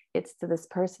see. It's to this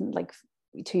person, like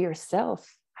to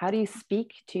yourself. How do you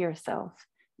speak to yourself?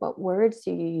 What words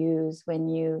do you use when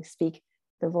you speak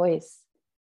the voice?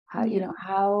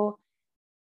 How,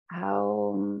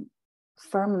 how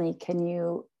firmly can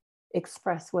you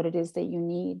express what it is that you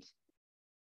need?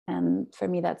 And for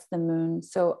me, that's the moon.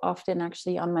 So often,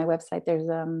 actually, on my website, there's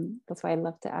that's why I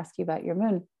love to ask you about your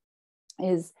moon,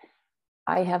 is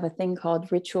I have a thing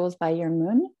called Rituals by Your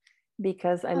Moon,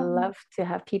 because I love to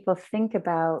have people think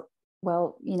about,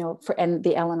 well, and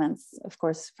the elements, of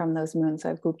course, from those moons.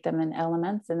 So I've grouped them in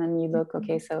elements, and then you look,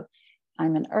 okay, so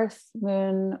I'm an earth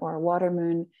moon or a water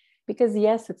moon, because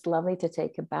yes, it's lovely to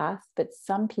take a bath, but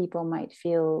some people might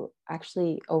feel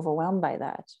actually overwhelmed by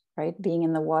that, right? Being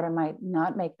in the water might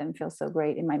not make them feel so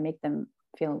great. It might make them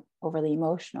feel overly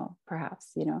emotional,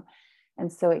 perhaps,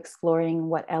 And so exploring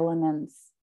what elements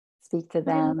speak to I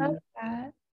love them.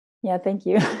 that. Yeah, thank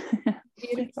you.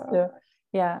 Beautiful. So,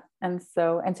 yeah. And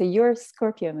so you're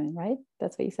Scorpio moon, right?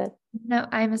 That's what you said? No,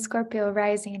 I'm a Scorpio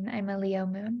rising. I'm a Leo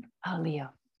moon. Oh, Leo,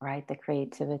 right? The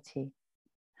creativity.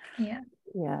 Yeah.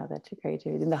 Yeah, that's your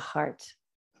creativity in the heart.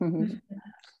 Mhm.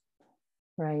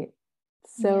 Right.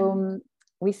 So Yeah.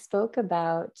 we spoke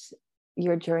about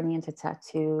your journey into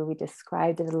tattoo. We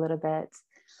described it a little bit.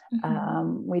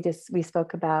 Mhm. We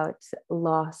spoke about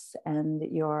loss and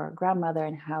your grandmother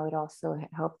and how it also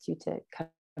helped you to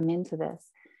come into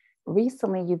this.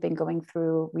 Recently, you've been going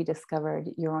through, we discovered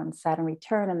your own Saturn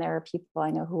return, and there are people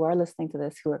I know who are listening to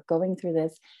this who are going through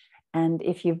this. And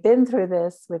if you've been through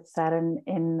this with Saturn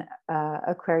in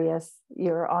Aquarius,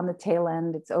 you're on the tail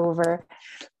end, it's over.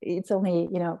 It's only,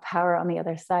 power on the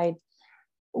other side.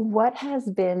 What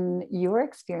has been your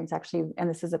experience actually, and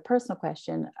this is a personal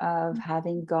question, of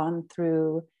having gone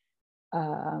through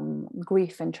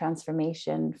grief and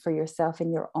transformation for yourself in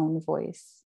your own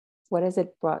voice? What has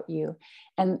it brought you?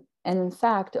 And in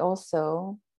fact,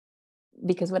 also,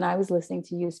 because when I was listening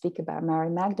to you speak about Mary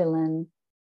Magdalene,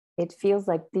 it feels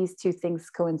like these two things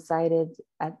coincided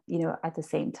at the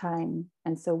same time.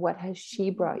 And so what has she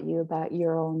brought you about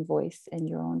your own voice and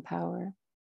your own power?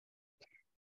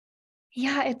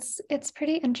 Yeah, it's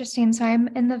pretty interesting. So I'm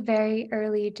in the very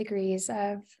early degrees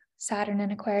of Saturn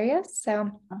and Aquarius.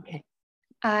 So Okay.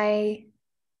 I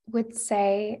would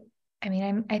say,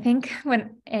 I think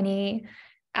when any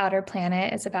outer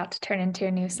planet is about to turn into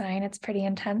a new sign, it's pretty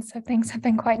intense. So things have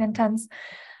been quite intense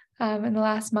in the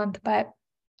last month, but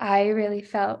I really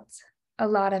felt a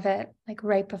lot of it like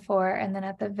right before and then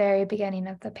at the very beginning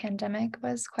of the pandemic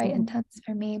was quite Mm-hmm. intense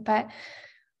for me. But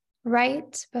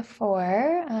right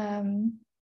before,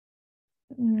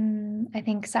 I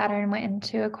think Saturn went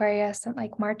into Aquarius at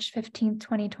like March 15th,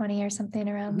 2020 or something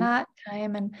around Mm-hmm. that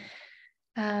time. And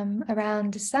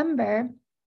around December,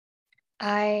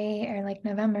 or like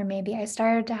November maybe, I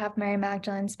started to have Mary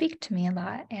Magdalene speak to me a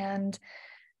lot.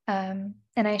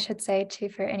 And I should say too,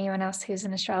 for anyone else who's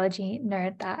an astrology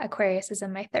nerd, that Aquarius is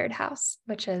in my third house,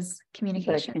 which is The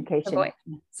communication, the communication. voice.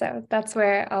 So that's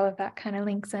where all of that kind of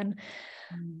links in.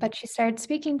 But she started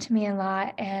speaking to me a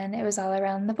lot, and it was all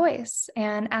around the voice.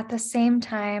 And at the same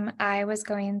time, I was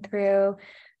going through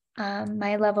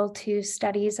my level 2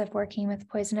 studies of working with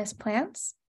poisonous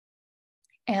plants.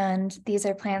 And these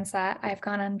are plants that I've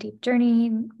gone on deep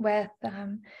journey with,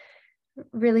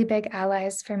 really big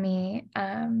allies for me.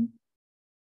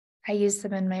 I use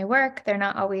them in my work. They're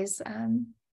not always,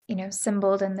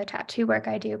 symboled in the tattoo work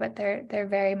I do, but they're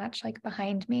very much like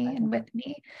behind me and with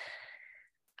me.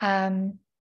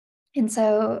 And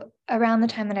so around the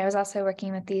time that I was also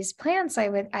working with these plants, I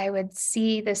would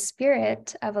see the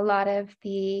spirit of a lot of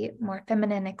the more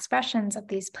feminine expressions of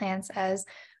these plants as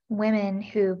women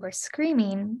who were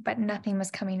screaming, but nothing was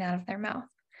coming out of their mouth.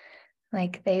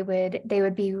 Like they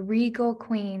would be regal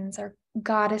queens or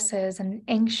goddesses and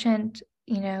ancient,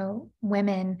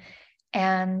 women,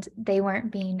 and they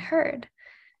weren't being heard.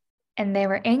 And they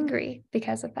were angry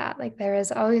because of that. Like there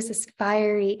was always this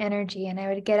fiery energy, and I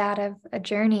would get out of a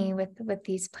journey with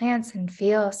these plants and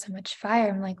feel so much fire.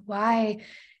 I'm like, why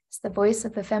is the voice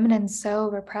of the feminine so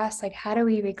repressed? Like, how do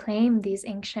we reclaim these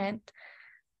ancient,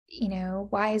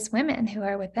 wise women who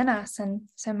are within us? And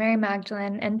so Mary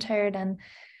Magdalene entered, and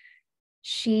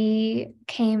she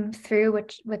came through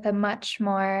with a much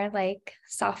more like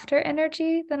softer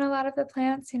energy than a lot of the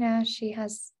plants. She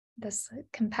has this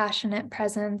compassionate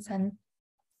presence, and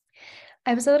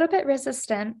I was a little bit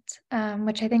resistant,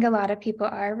 which I think a lot of people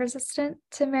are resistant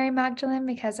to Mary Magdalene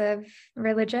because of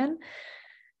religion.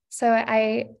 So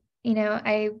I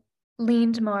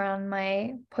leaned more on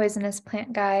my poisonous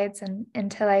plant guides and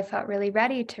until I felt really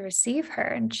ready to receive her.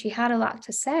 And she had a lot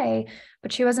to say,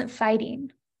 but she wasn't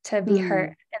fighting to be heard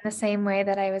in the same way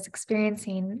that I was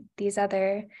experiencing these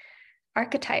other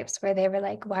archetypes where they were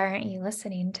like, why aren't you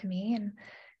listening to me? And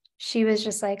she was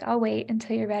just like, I'll wait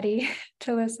until you're ready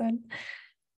to listen.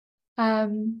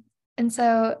 And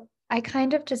so I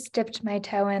kind of just dipped my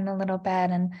toe in a little bit.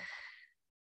 And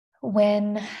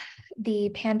when the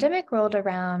pandemic rolled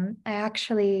around, I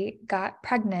actually got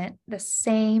pregnant the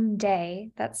same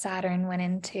day that Saturn went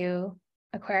into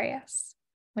Aquarius,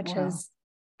 which Wow. is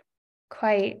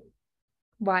quite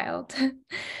wild.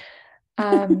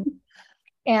 um,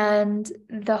 and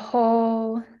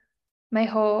my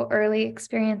whole early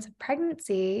experience of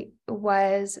pregnancy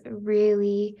was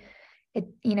really,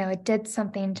 it did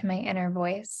something to my inner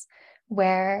voice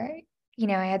where,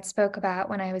 I had spoke about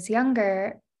when I was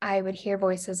younger, I would hear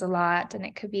voices a lot and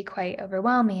it could be quite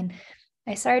overwhelming.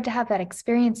 I started to have that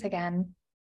experience again.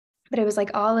 But it was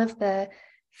like all of the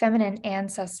feminine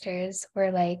ancestors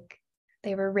were like,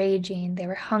 they were raging, they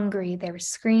were hungry, they were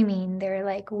screaming. They were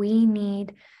like, we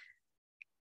need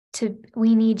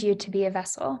you to be a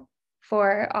vessel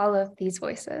for all of these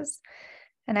voices.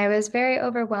 And I was very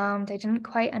overwhelmed. I didn't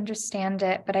quite understand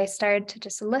it, but I started to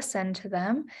just listen to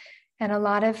them. And a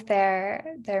lot of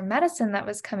their medicine that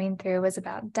was coming through was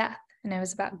about death, and it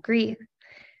was about grief.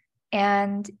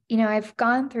 And, I've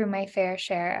gone through my fair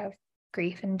share of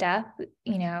grief and death,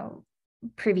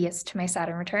 previous to my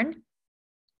Saturn return.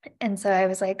 And so I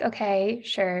was like, okay,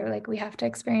 sure. Like, we have to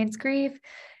experience grief.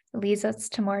 It leads us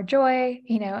to more joy.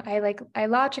 I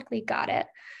logically got it.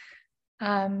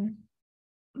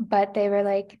 But they were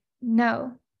like,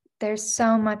 no, there's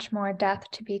so much more death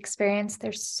to be experienced.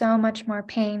 There's so much more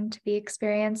pain to be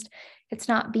experienced. It's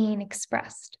not being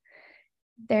expressed.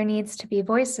 There needs to be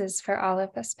voices for all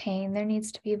of this pain. There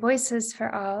needs to be voices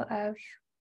for all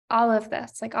of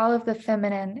this, like all of the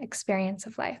feminine experience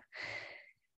of life.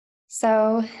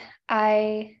 So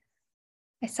I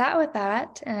sat with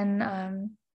that, and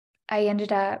I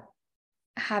ended up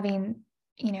having,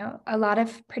 a lot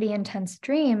of pretty intense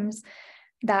dreams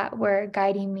that were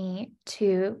guiding me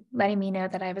to letting me know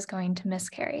that I was going to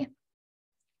miscarry.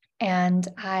 And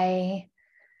I,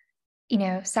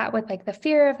 sat with like the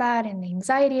fear of that and the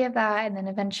anxiety of that. And then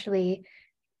eventually,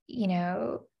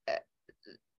 it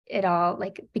all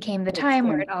like became the time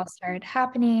where it all started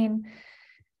happening.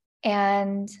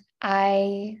 And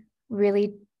I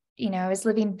really, I was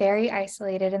living very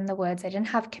isolated in the woods. I didn't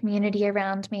have community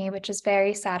around me, which is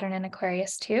very Saturn and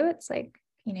Aquarius too. It's like,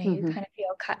 you kind of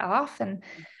feel cut off. And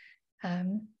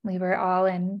we were all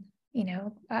in,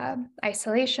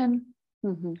 isolation.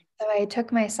 So I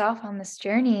took myself on this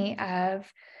journey of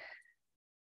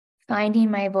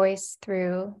finding my voice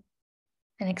through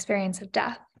an experience of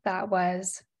death that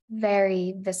was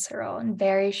very visceral and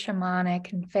very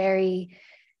shamanic and very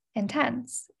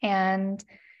intense. And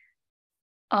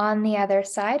on the other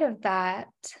side of that,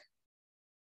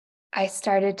 I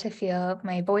started to feel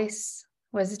my voice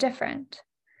was different.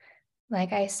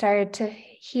 Like, I started to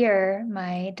hear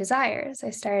my desires. I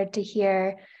started to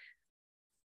hear,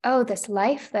 oh, this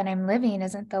life that I'm living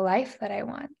isn't the life that I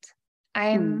want.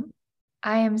 I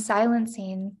am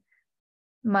silencing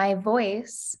my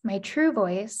voice, my true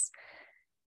voice.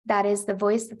 That is the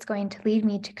voice that's going to lead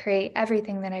me to create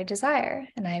everything that I desire.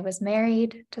 And I was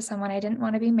married to someone I didn't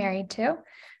want to be married to.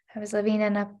 I was living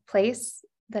in a place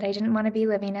that I didn't want to be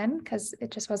living in because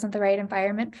it just wasn't the right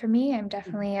environment for me. I'm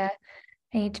definitely I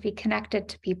need to be connected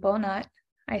to people, not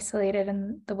isolated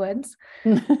in the woods.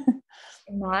 I'm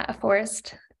not a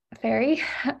forest fairy.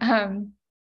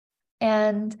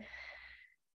 And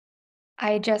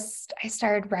I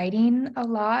started writing a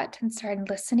lot and started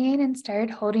listening and started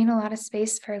holding a lot of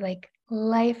space for like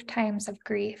lifetimes of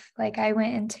grief. Like, I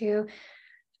went into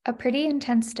a pretty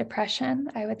intense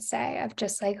depression, I would say, of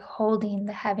just like holding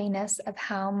the heaviness of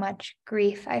how much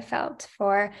grief I felt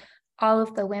for all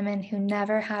of the women who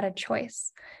never had a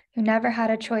choice,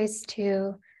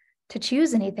 to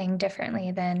choose anything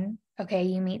differently than, okay,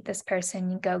 you meet this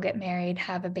person, you go get married,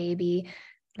 have a baby,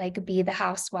 like be the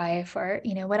housewife, or,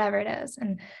 whatever it is.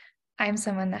 And I'm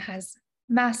someone that has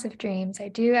massive dreams. I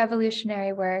do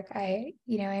evolutionary work. I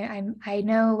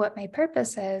know what my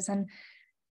purpose is. And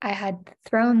I had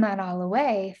thrown that all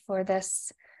away for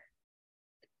this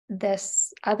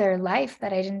other life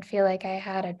that I didn't feel like I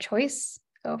had a choice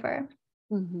over.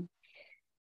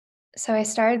 So I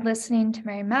started listening to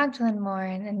Mary Magdalene more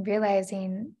and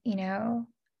realizing,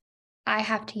 I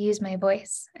have to use my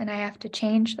voice and I have to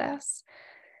change this.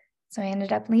 So I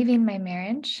ended up leaving my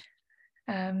marriage.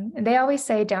 They always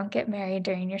say, don't get married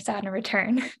during your Saturn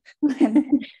return.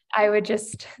 And I would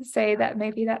just say that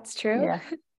maybe that's true. Yeah.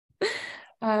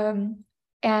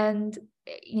 And,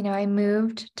 I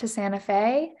moved to Santa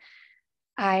Fe.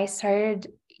 I started,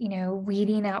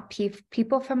 weeding out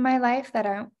people from my life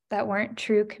that weren't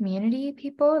true community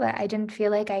people, that I didn't feel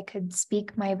like I could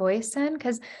speak my voice in,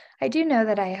 because I do know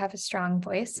that I have a strong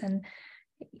voice. And,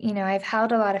 I've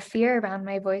held a lot of fear around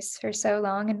my voice for so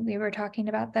long. And we were talking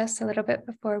about this a little bit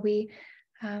before we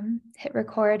hit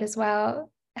record as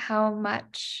well, how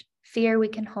much fear we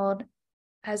can hold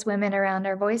as women around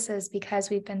our voices because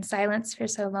we've been silenced for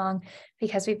so long,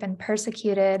 because we've been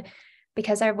persecuted,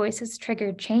 because our voices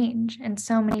triggered change. And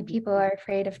so many people are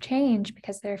afraid of change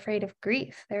because they're afraid of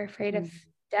grief. They're afraid of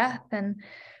death. And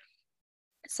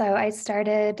so I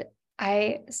started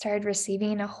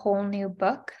receiving a whole new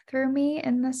book through me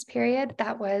in this period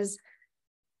that was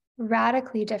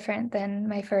radically different than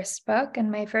my first book.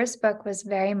 And my first book was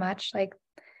very much like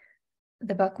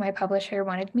the book my publisher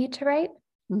wanted me to write.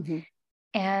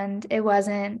 and it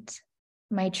wasn't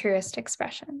my truest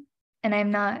expression. And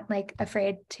I'm not like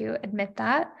afraid to admit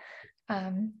that,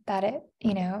 that it,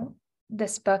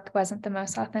 this book wasn't the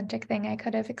most authentic thing I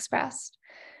could have expressed.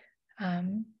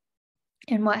 And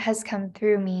what has come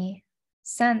through me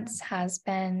since has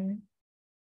been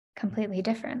completely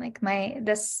different. Like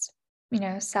this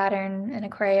Saturn and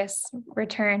Aquarius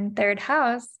return third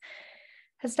house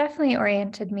has definitely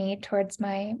oriented me towards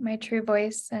my true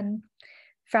voice. And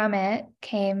from it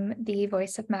came the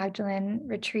Voice of Magdalene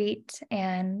retreat.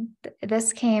 And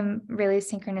this came really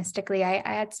synchronistically. I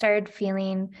had started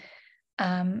feeling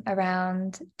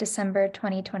around December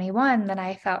 2021 that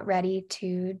I felt ready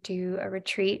to do a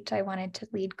retreat. I wanted to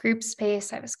lead group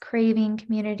space. I was craving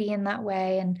community in that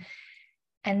way.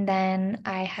 And then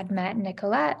I had met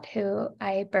Nicolette, who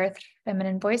I birthed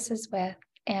Feminine Voices with,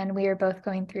 and we were both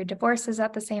going through divorces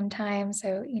at the same time.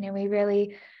 So, we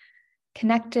really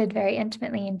connected very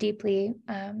intimately and deeply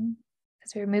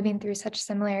as we were moving through such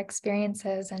similar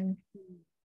experiences.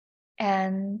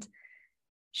 And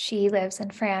she lives in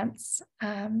France,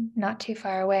 not too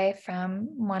far away from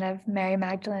one of Mary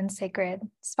Magdalene's sacred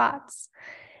spots.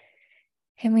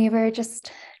 And we were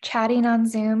just chatting on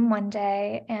Zoom one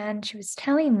day, and she was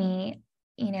telling me,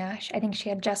 I think she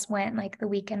had just went like the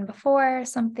weekend before or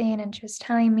something, and she was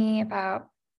telling me about,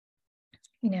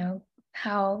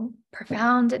 how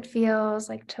profound it feels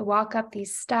like to walk up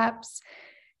these steps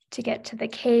to get to the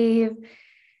cave.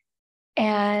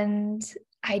 And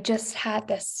I just had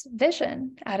this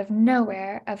vision out of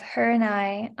nowhere of her and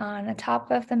I on the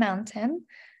top of the mountain,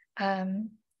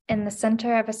 in the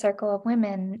center of a circle of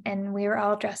women, and we were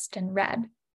all dressed in red.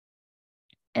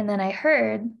 And then I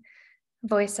heard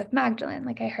Voice of Magdalene,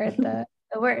 like I heard the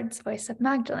words Voice of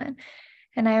Magdalene.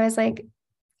 And I was like,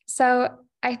 so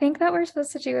I think that we're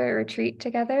supposed to do a retreat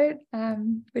together.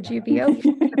 Would you be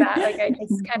open to that? Like I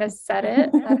just kind of said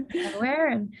it out of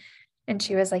nowhere. And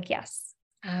she was like, yes.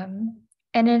 And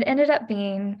it ended up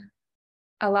being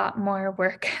a lot more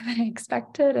work than I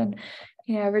expected. And,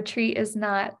 retreat is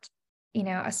not,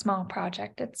 a small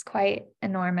project. It's quite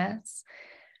enormous.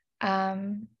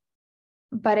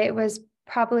 But it was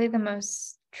probably the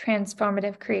most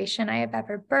transformative creation I have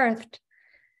ever birthed,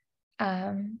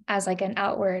 as like an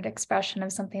outward expression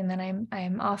of something that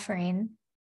I'm offering,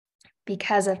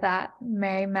 because of that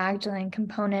Mary Magdalene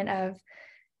component of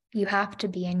you have to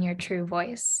be in your true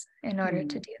voice in order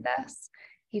to do this.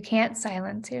 You can't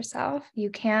silence yourself. You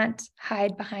can't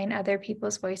hide behind other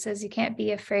people's voices. You can't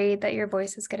be afraid that your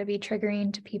voice is going to be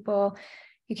triggering to people.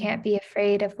 You can't be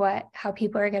afraid of how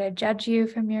people are going to judge you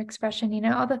from your expression,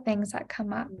 all the things that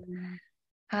come up.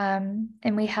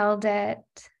 And we held it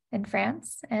in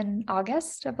France in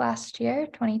August of last year,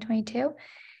 2022.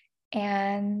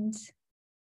 And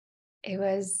it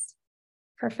was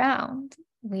profound.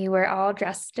 We were all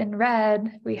dressed in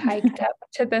red. We hiked up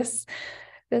to this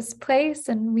place,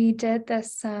 and we did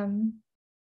this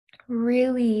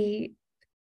really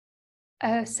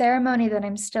a ceremony that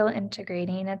I'm still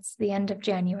integrating. It's the end of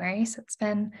January, so it's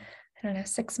been,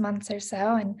 6 months or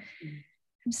so, and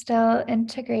I'm still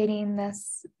integrating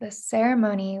this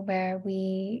ceremony where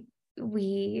we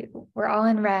were all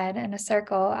in red in a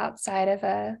circle outside of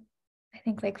I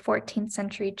think like 14th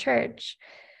century church.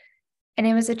 And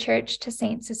it was a church to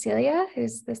Saint Cecilia,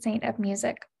 who's the saint of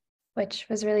music, which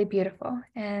was really beautiful.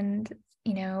 And,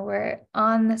 we're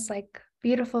on this like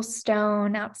beautiful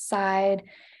stone outside,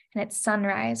 and it's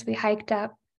sunrise. We hiked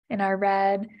up in our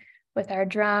red with our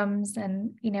drums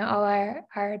and, all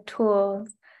our tools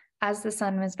as the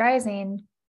sun was rising.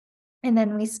 And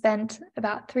then we spent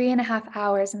about 3.5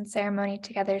 hours in ceremony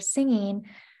together singing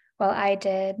while I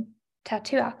did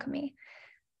tattoo alchemy.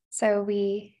 So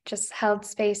we just held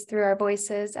space through our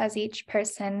voices as each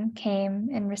person came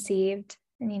and received.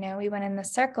 And, we went in the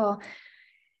circle.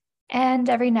 And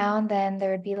every now and then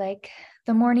there would be like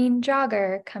the morning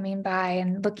jogger coming by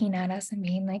and looking at us and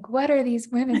being like, what are these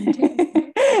women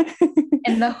doing?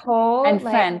 And the whole and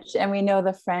French, and we know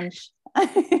the French.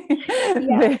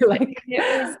 Yeah, like,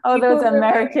 those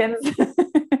Americans.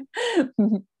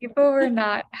 People were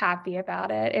not happy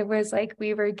about it. It was like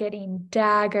we were getting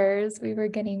daggers, we were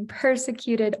getting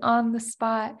persecuted on the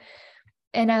spot.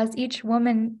 And as each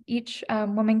woman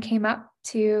came up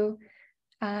to,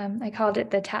 I called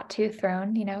it the tattoo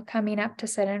throne, coming up to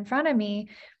sit in front of me,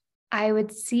 I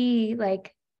would see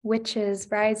like witches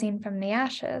rising from the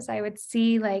ashes. I would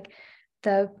see like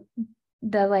the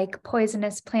like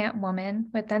poisonous plant woman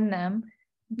within them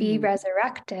be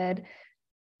resurrected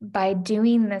by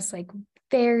doing this like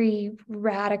very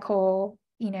radical,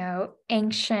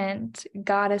 ancient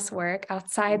goddess work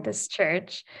outside this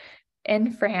church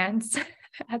in France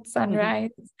at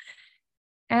sunrise.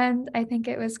 And I think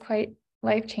it was quite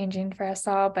life-changing for us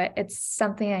all, but it's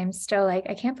something I'm still like,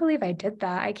 I can't believe I did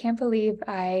that. I can't believe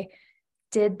I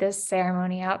did this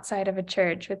ceremony outside of a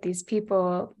church with these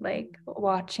people like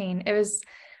watching. It was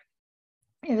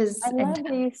I love that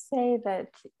intense. you say that,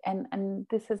 and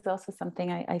this is also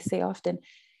something I say often.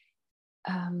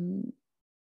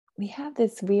 We have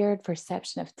this weird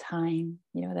perception of time,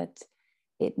 that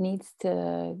it needs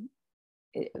to,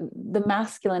 the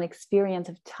masculine experience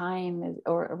of time is,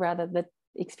 or rather the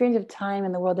experience of time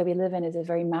in the world that we live in is a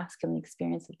very masculine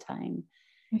experience of time.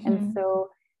 And so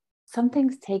some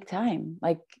things take time.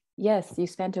 Like, yes, you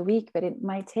spent a week, but it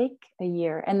might take a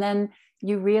year. And then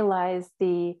you realize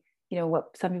what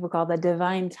some people call the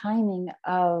divine timing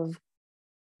of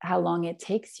how long it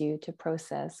takes you to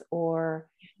process, or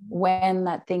when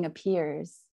that thing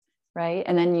appears, right?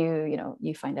 And then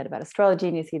you find out about astrology,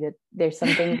 and you see that there's some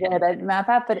things there that map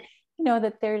out, but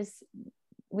that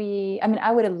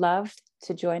I would have loved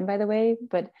to join, by the way,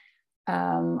 but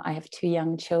I have 2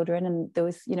 young children, and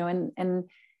those, and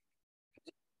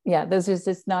yeah, those is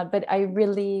just not, but I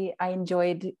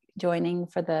enjoyed joining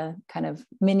for the kind of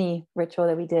mini ritual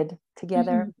that we did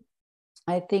together.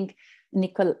 I think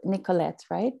Nicolette,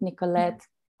 right? Nicolette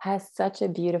has such a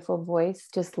beautiful voice.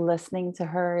 Just listening to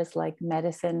her is like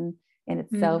medicine in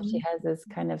itself. She has this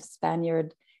kind of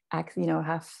Spaniard accent,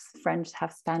 half French,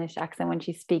 half Spanish accent when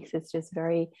she speaks. It's just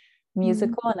very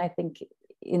musical. And I think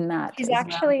in that She's as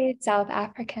actually South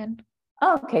African.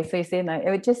 well. Oh, okay. So you see that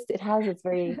it has this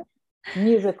very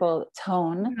musical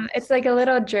tone. It's like a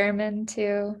little German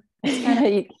too. It's kind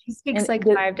of, she speaks like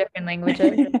 5 different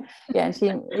languages. Yeah,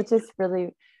 and it's just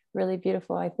really, really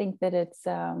beautiful. I think that it's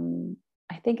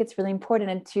really important,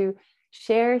 and to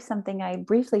share something I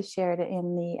briefly shared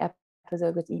in the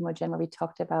episode with Imogen, where we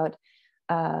talked about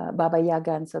Baba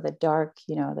Yaga, and so the dark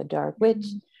witch.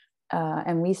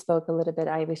 And we spoke a little bit.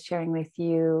 I was sharing with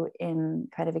you in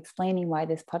kind of explaining why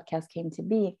this podcast came to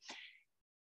be.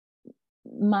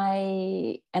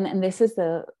 And this is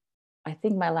I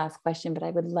think my last question, but I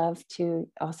would love to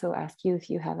also ask you if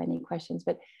you have any questions.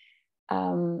 But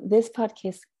this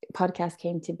podcast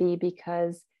came to be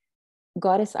because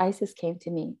Goddess Isis came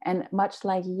to me. And much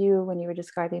like you, when you were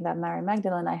describing that Mary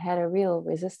Magdalene, I had a real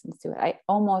resistance to it. I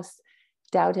almost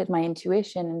doubted my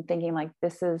intuition and thinking like,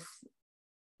 this is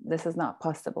not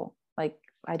possible. Like,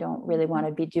 I don't really want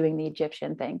to be doing the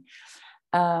Egyptian thing.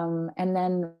 And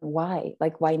then why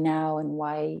now, and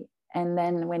why? And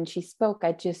then when she spoke,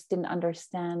 I just didn't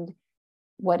understand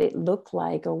what it looked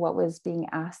like, or what was being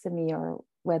asked of me, or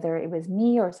whether it was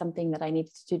me or something that I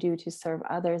needed to do to serve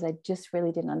others. I just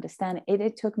really didn't understand it.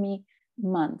 It took me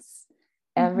months,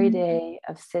 every day,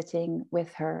 of sitting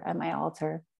with her at my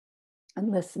altar and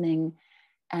listening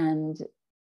and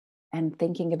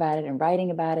thinking about it and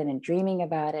writing about it and dreaming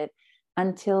about it,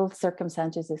 until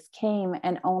circumstances came.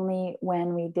 And only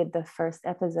when we did the first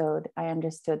episode, I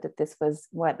understood that this was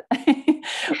what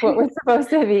we're supposed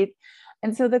to be.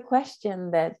 And so the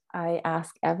question that I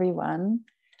ask everyone,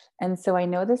 and so I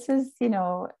know this is,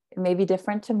 maybe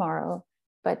different tomorrow,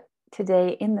 but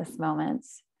today, in this moment,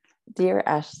 dear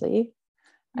Ashley,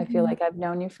 I feel like I've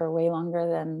known you for way longer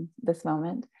than this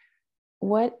moment.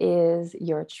 What is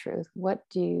your truth? What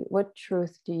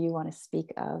truth do you want to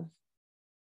speak of?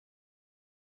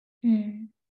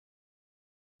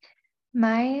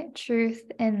 My truth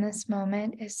in this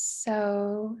moment is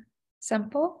so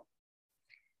simple.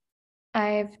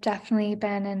 I've definitely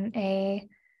been in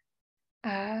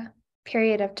a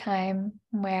period of time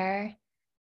where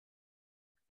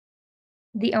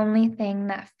the only thing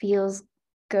that feels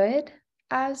good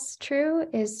as true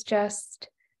is just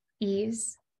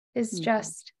ease, is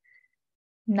just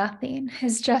nothing,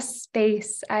 is just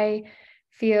space. I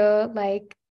feel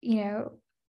like,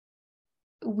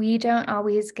 we don't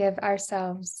always give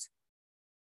ourselves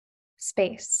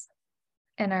space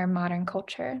in our modern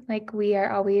culture. Like, we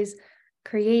are always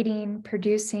creating,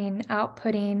 producing,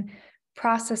 outputting,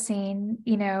 processing,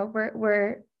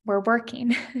 we're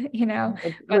working,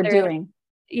 we're doing.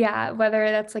 Whether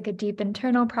that's like a deep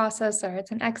internal process or it's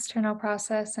an external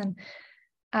process. And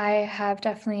I have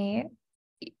definitely,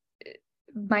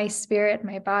 my spirit,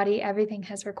 my body, everything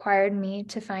has required me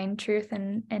to find truth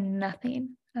in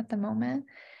nothing at the moment,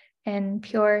 and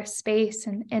pure space.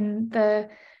 And the,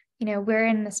 we're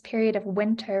in this period of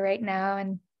winter right now,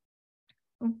 and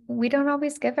we don't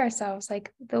always give ourselves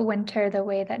like the winter the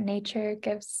way that nature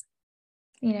gives,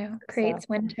 creates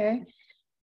winter.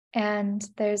 And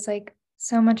there's like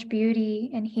so much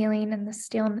beauty and healing in the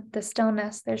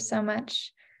stillness. There's so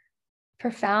much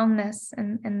profoundness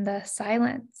in the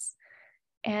silence.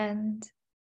 And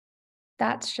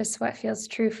that's just what feels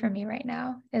true for me right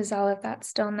now, is all of that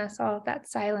stillness, all of that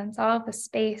silence, all of the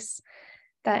space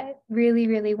that really,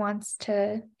 really wants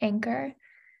to anchor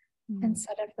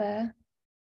instead of the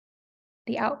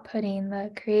outputting,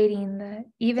 the creating,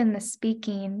 even the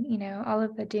speaking, all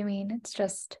of the doing. It's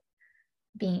just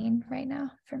being right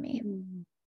now for me.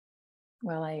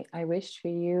 Well, I wish for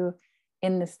you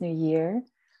in this new year.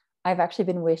 I've actually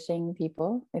been wishing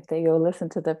people, if they go listen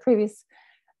to the previous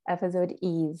episode,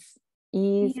 ease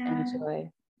and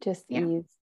joy, just ease.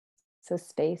 So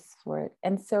space for it.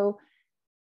 And so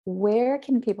where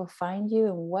can people find you,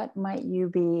 and what might you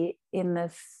be in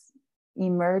this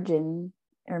emerging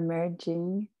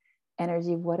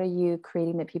energy? What are you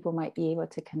creating that people might be able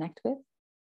to connect with?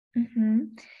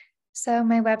 So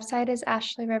my website is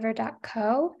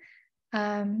ashleyriver.co.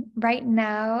 Right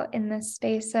now, in the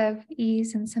space of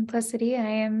ease and simplicity, I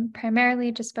am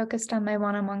primarily just focused on my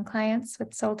one-on-one clients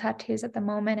with soul tattoos at the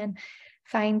moment, and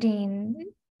finding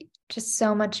just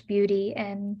so much beauty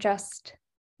and just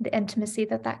the intimacy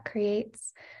that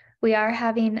creates. We are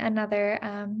having another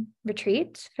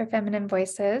retreat for feminine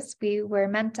voices. We were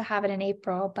meant to have it in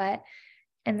April, but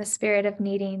in the spirit of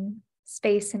needing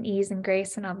space and ease and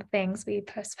grace and all the things, we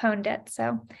postponed it.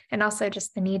 So, and also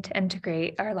just the need to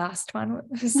integrate our last one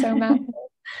was so massive.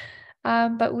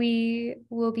 But we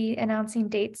will be announcing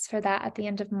dates for that at the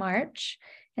end of March.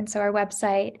 And so our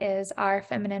website is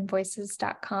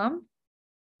ourfemininevoices.com.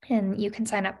 And you can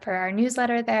sign up for our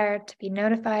newsletter there to be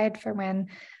notified for when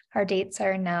our dates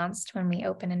are announced, when we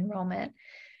open enrollment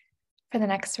for the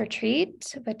next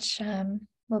retreat, which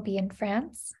will be in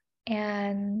France.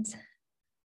 And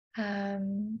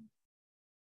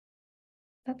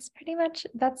that's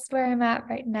where I'm at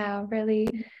right now,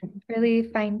 really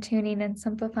fine-tuning and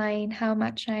simplifying how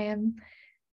much I'm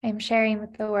sharing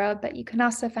with the world. But you can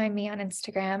also find me on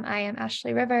Instagram. I am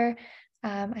Ashley River.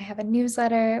 I have a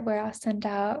newsletter where I'll send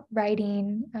out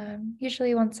writing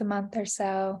usually once a month or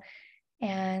so.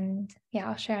 And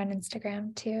I'll share on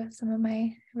Instagram too some of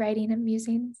my writing and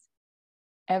musings.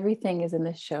 Everything is in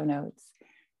the show notes.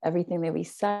 Everything that we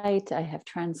cite, I have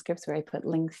transcripts where I put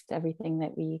links to everything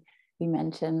that we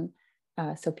mention,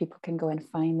 so people can go and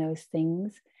find those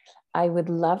things. I would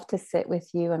love to sit with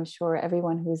you. I'm sure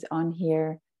everyone who's on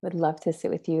here would love to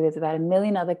sit with you. There's about a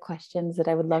million other questions that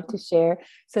I would love to share.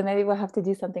 So maybe we'll have to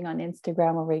do something on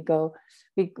Instagram where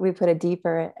we put it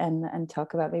deeper and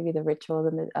talk about maybe the rituals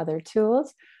and the other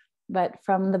tools. But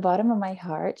from the bottom of my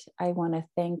heart, I want to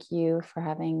thank you for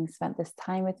having spent this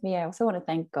time with me. I also want to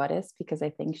thank Goddess, because I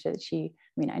think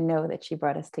I know that she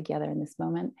brought us together in this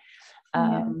moment.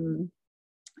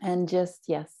 And just,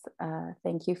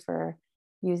 thank you for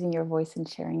using your voice and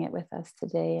sharing it with us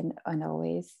today and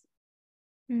always.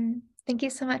 Thank you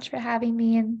so much for having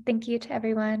me. And thank you to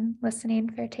everyone listening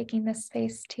for taking this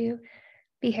space to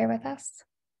be here with us.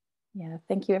 Yeah,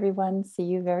 thank you, everyone. See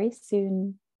you very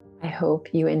soon. I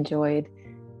hope you enjoyed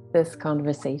this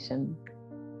conversation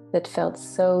that felt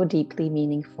so deeply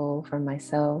meaningful for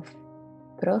myself,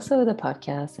 but also the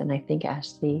podcast. And I think,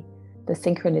 Ashley, the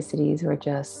synchronicities were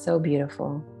just so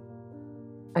beautiful.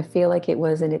 I feel like it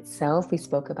was in itself, we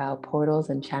spoke about portals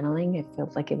and channeling. It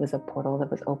felt like it was a portal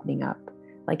that was opening up,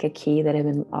 like a key that had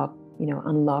been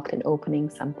unlocked and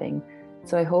opening something.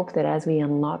 So I hope that as we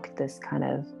unlock this kind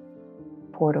of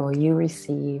portal, you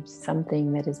received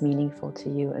something that is meaningful to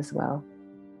you as well.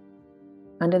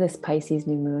 Under this Pisces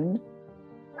new moon,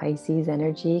 Pisces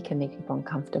energy can make people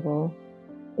uncomfortable.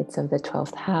 It's of the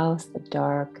 12th house, the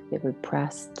dark, the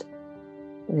repressed,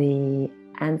 the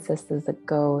ancestors, the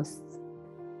ghosts,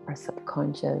 our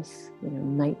subconscious,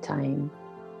 nighttime.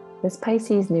 This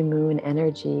Pisces new moon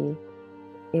energy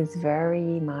is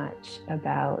very much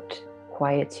about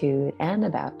quietude and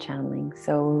about channeling.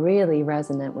 So really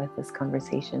resonant with this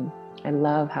conversation. I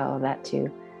love how that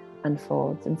too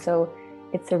unfolds. And so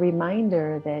it's a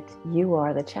reminder that you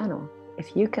are the channel.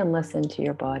 If you can listen to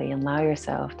your body and allow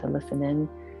yourself to listen in,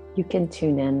 you can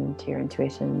tune in to your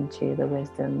intuition, to the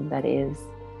wisdom that is.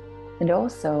 And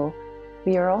also,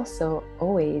 we are also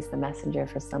always the messenger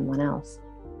for someone else.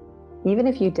 Even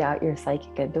if you doubt your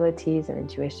psychic abilities or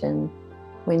intuition,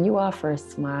 when you offer a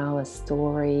smile, a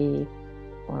story,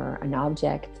 or an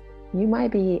object, you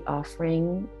might be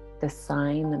offering the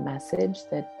sign, the message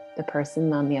that the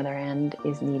person on the other end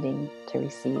is needing to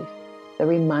receive. The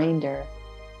reminder,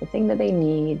 the thing that they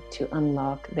need to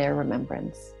unlock their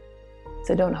remembrance.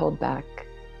 So don't hold back.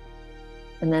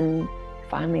 And then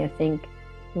finally, I think,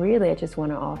 really, I just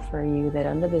want to offer you that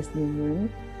under this new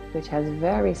moon, which has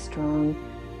very strong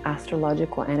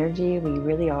astrological energy, we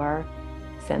really are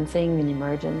sensing an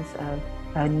emergence of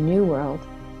a new world.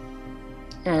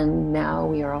 And now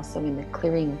we are also in the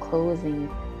clearing and closing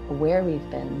where we've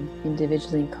been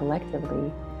individually and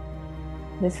collectively.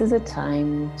 This is a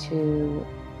time to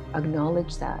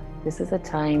acknowledge that. This is a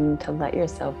time to let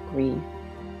yourself grieve.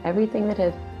 Everything that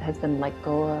has been let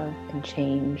go of and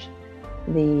changed,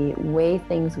 the way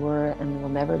things were and will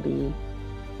never be,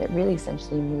 it really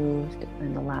essentially moved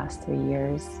in the last 3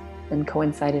 years and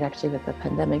coincided actually with the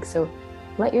pandemic. So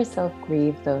let yourself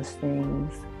grieve those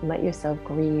things. Let yourself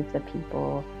grieve the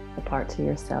people, the parts of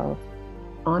yourself.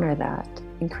 Honor that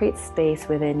and create space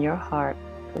within your heart,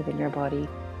 within your body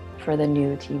for the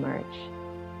new to emerge.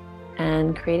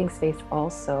 And creating space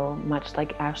also, much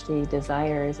like Ashley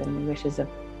desires and wishes of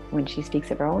when she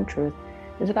speaks of her own truth,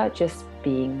 is about just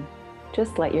being.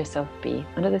 Just let yourself be.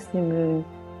 Under this new moon,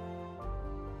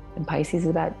 and Pisces is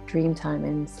about dream time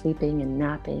and sleeping and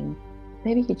napping.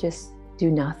 Maybe you just do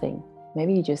nothing.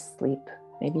 Maybe you just sleep.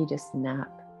 Maybe you just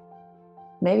nap.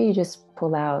 Maybe you just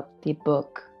pull out the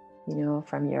book,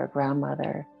 from your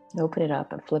grandmother and open it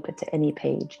up and flip it to any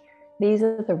page. These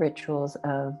are the rituals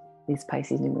of these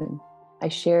Pisces new moon. I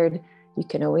shared, you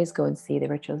can always go and see the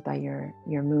rituals by your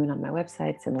moon on my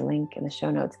website. It's in the link in the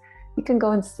show notes. You can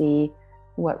go and see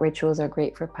what rituals are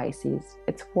great for Pisces.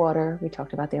 It's water. We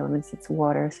talked about the elements. It's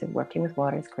water. So working with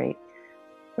water is great.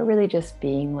 But really just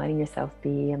being, letting yourself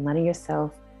be and letting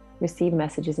yourself receive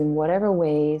messages in whatever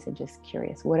ways, and just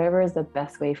curious, whatever is the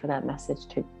best way for that message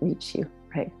to reach you,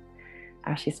 right?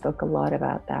 Ashley spoke a lot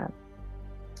about that.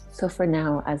 So for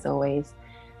now, as always,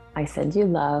 I send you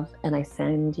love and I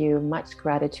send you much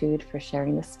gratitude for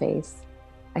sharing the space.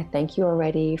 I thank you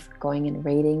already for going and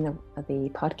rating the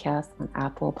podcast on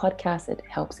Apple Podcasts. It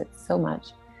helps it so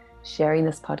much. Sharing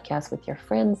this podcast with your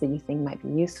friends that you think might be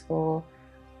useful,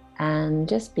 and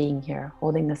just being here,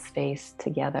 holding the space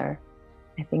together.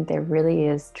 I think there really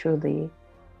is truly,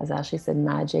 as Ashley said,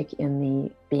 magic in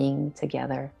the being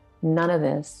together. None of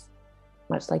this,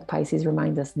 much like Pisces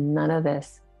reminds us, none of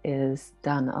this is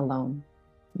done alone.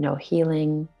 No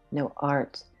healing, no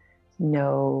art,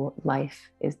 no life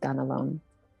is done alone.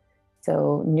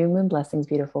 So new moon blessings,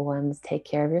 beautiful ones. Take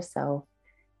care of yourself,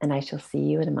 and I shall see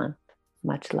you in a month.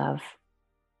 Much love.